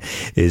Michigan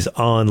is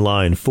on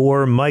line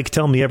 4. Mike,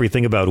 tell me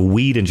everything about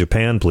weed in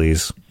Japan,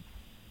 please.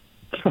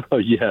 Oh,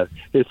 yeah,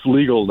 it's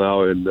legal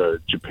now in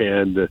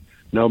Japan.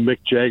 Now Mick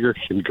Jagger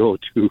can go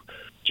to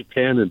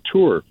Japan and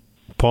tour.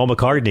 Paul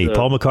McCartney.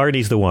 Paul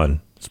McCartney's the one.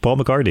 It's Paul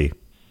McCartney.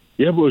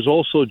 Yeah, but it was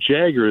also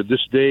Jagger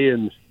this day,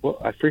 and well,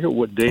 I forget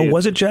what day. Oh,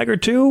 was it Jagger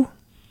too?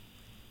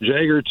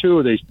 Jagger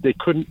too. They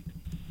couldn't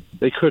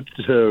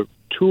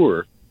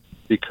tour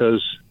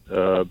because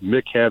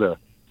Mick had a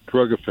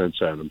drug offense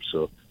on him.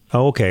 So.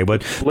 Oh, okay,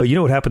 but you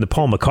know what happened to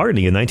Paul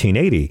McCartney in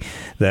 1980?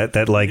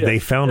 They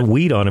found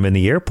weed on him in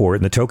the airport,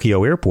 in the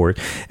Tokyo airport,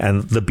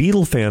 and the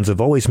Beatle fans have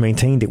always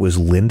maintained it was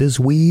Linda's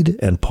weed,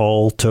 and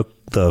Paul took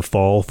the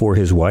fall for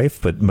his wife.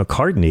 But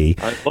McCartney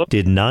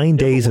did 9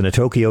 days in a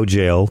Tokyo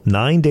jail,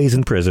 9 days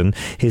in prison.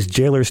 His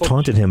jailers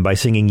taunted him by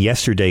singing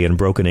 "Yesterday" in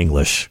broken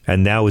English,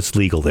 and now it's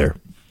legal there.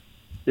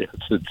 Yeah,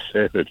 it's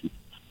insanity.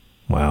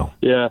 Wow.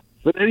 Yeah,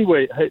 but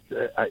anyway,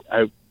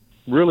 I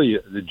really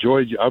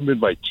enjoyed. I'm in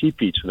my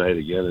teepee tonight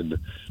again, and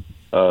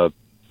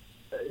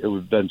it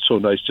would have been so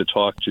nice to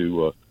talk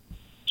to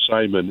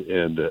Simon.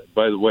 And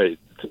by the way,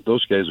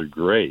 those guys are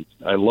great.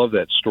 I love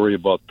that story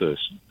about the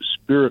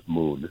spirit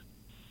moon,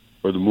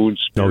 or the moon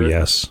spirit. Oh,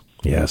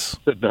 yes.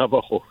 The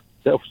Navajo.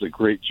 That was a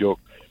great joke.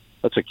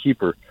 That's a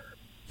keeper.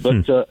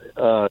 But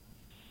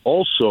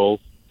also,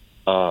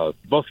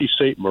 Buffy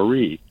St.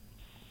 Marie,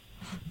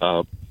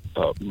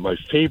 my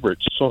favorite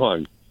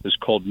song is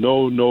called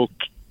No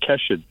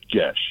Kesha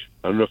Gesh.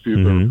 I don't know if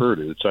you've ever heard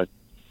it.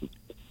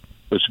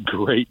 It's a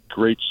great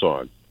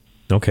song.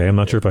 Okay, I'm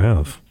not sure if I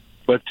have.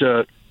 But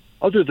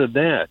other than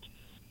that,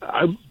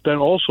 I've been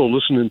also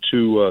listening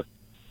to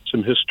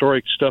some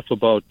historic stuff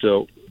about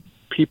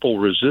people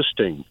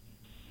resisting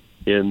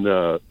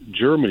in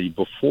Germany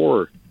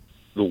before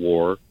the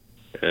war.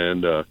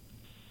 And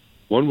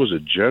one was a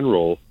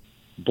General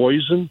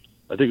Boysen.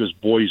 I think it was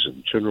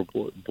Boysen, General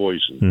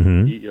Boysen.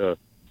 Mm-hmm.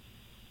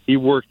 He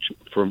worked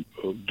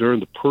during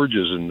the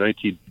purges in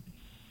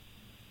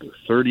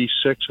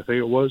 1936, I think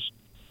it was.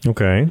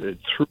 Okay.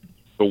 Through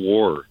the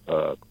war,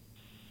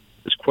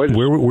 it's quite.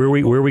 Where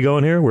are we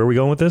going here? Where are we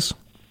going with this?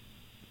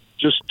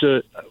 Just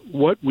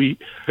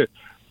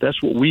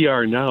that's what we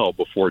are now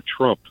before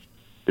Trump,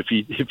 if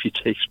he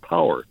takes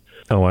power.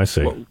 Oh, I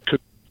see. What could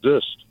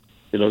resist?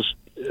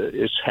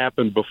 It's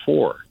happened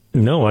before.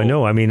 No, I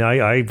know. I mean,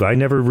 I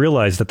never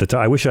realized at the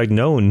time. I wish I'd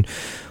known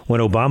when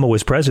Obama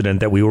was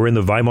president that we were in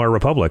the Weimar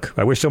Republic.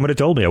 I wish someone had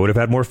told me. I would have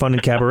had more fun in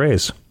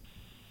cabarets.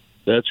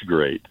 That's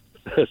great.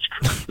 That's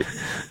great.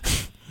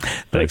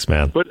 Thanks,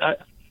 man. But I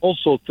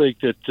also think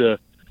that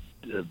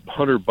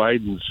Hunter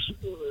Biden's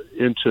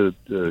into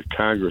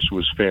Congress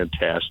was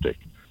fantastic.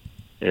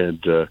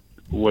 And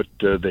what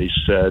they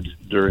said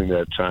during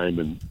that time.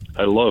 And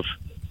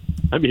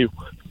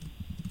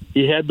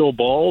he had no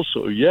balls,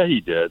 so yeah,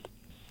 he did.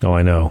 Oh,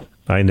 I know.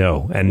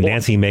 And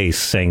Nancy Mace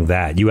saying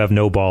that. You have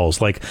no balls.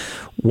 Like,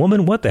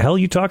 woman, what the hell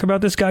you talk about?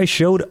 This guy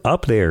showed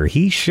up there.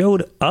 He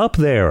showed up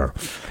there.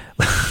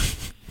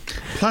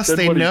 Plus,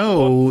 they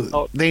know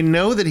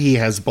that he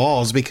has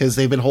balls because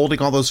they've been holding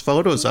all those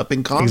photos up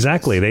in Congress.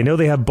 Exactly. They know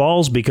they have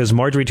balls because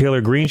Marjorie Taylor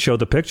Greene showed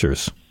the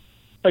pictures.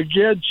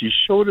 Again, she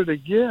showed it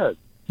again.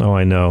 Oh,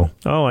 I know.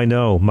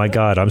 My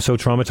God, I'm so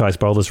traumatized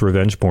by all this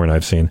revenge porn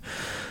I've seen.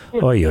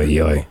 Oy,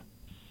 oy, oy.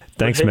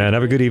 Thanks, man.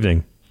 Have a good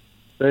evening.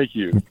 Thank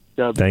you.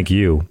 Thank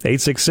you.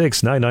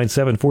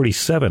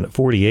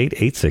 866-997-4748.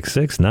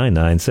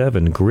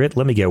 866-997-GRIT.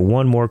 Let me get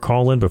one more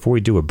call in before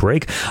we do a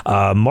break.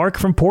 Mark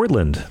from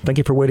Portland. Thank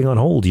you for waiting on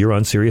hold. You're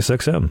on Sirius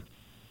XM.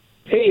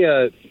 Hey,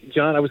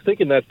 John, I was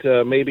thinking that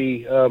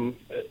maybe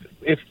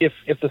if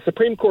the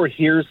Supreme Court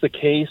hears the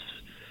case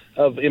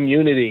of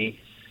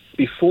immunity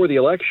before the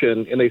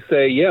election and they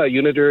say, yeah,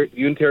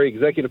 unitary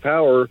executive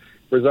power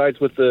resides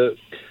with the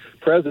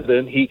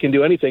president, he can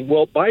do anything.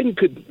 Well, Biden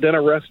could then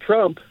arrest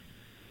Trump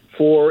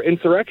for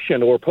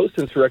insurrection or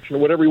post-insurrection or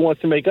whatever he wants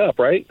to make up,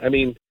 right? I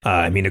mean,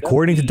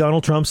 according to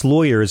Donald Trump's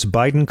lawyers,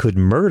 Biden could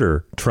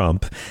murder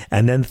Trump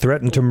and then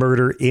threaten to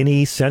murder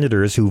any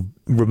senators who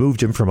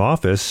removed him from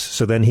office,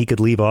 so then he could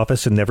leave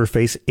office and never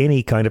face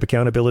any kind of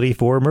accountability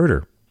for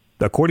murder.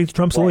 According to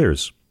Trump's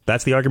lawyers,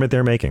 that's the argument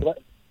they're making.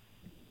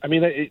 I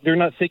mean, they're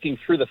not thinking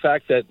through the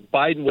fact that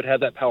Biden would have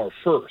that power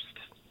first.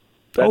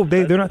 They're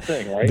not. The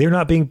thing, right? They're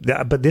not being.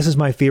 But this is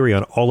my theory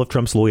on all of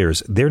Trump's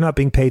lawyers. They're not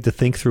being paid to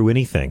think through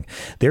anything.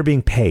 They're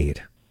being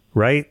paid,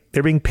 right?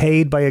 They're being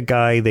paid by a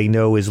guy they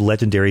know is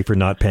legendary for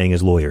not paying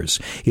his lawyers.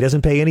 He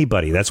doesn't pay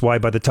anybody. That's why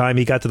by the time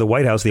he got to the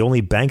White House, the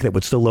only bank that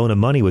would still loan him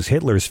money was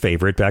Hitler's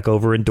favorite back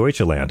over in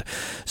Deutschland.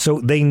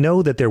 So they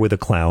know that they're with a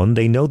clown.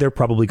 They know they're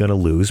probably going to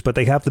lose, but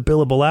they have the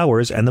billable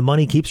hours and the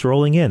money keeps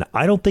rolling in.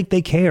 I don't think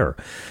they care.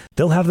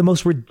 They'll have the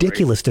most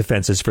ridiculous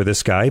defenses for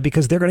this guy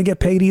because they're going to get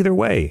paid either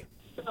way.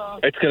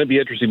 It's going to be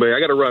interesting, buddy. I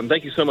got to run.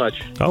 Thank you so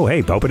much. Oh,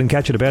 hey, hope I didn't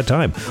catch you at a bad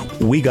time.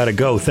 We got to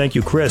go. Thank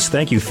you, Chris.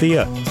 Thank you,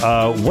 Thea.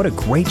 What a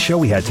great show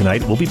we had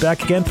tonight. We'll be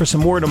back again for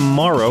some more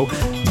tomorrow.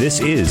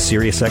 This is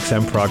Sirius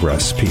XM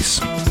Progress.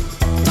 Peace.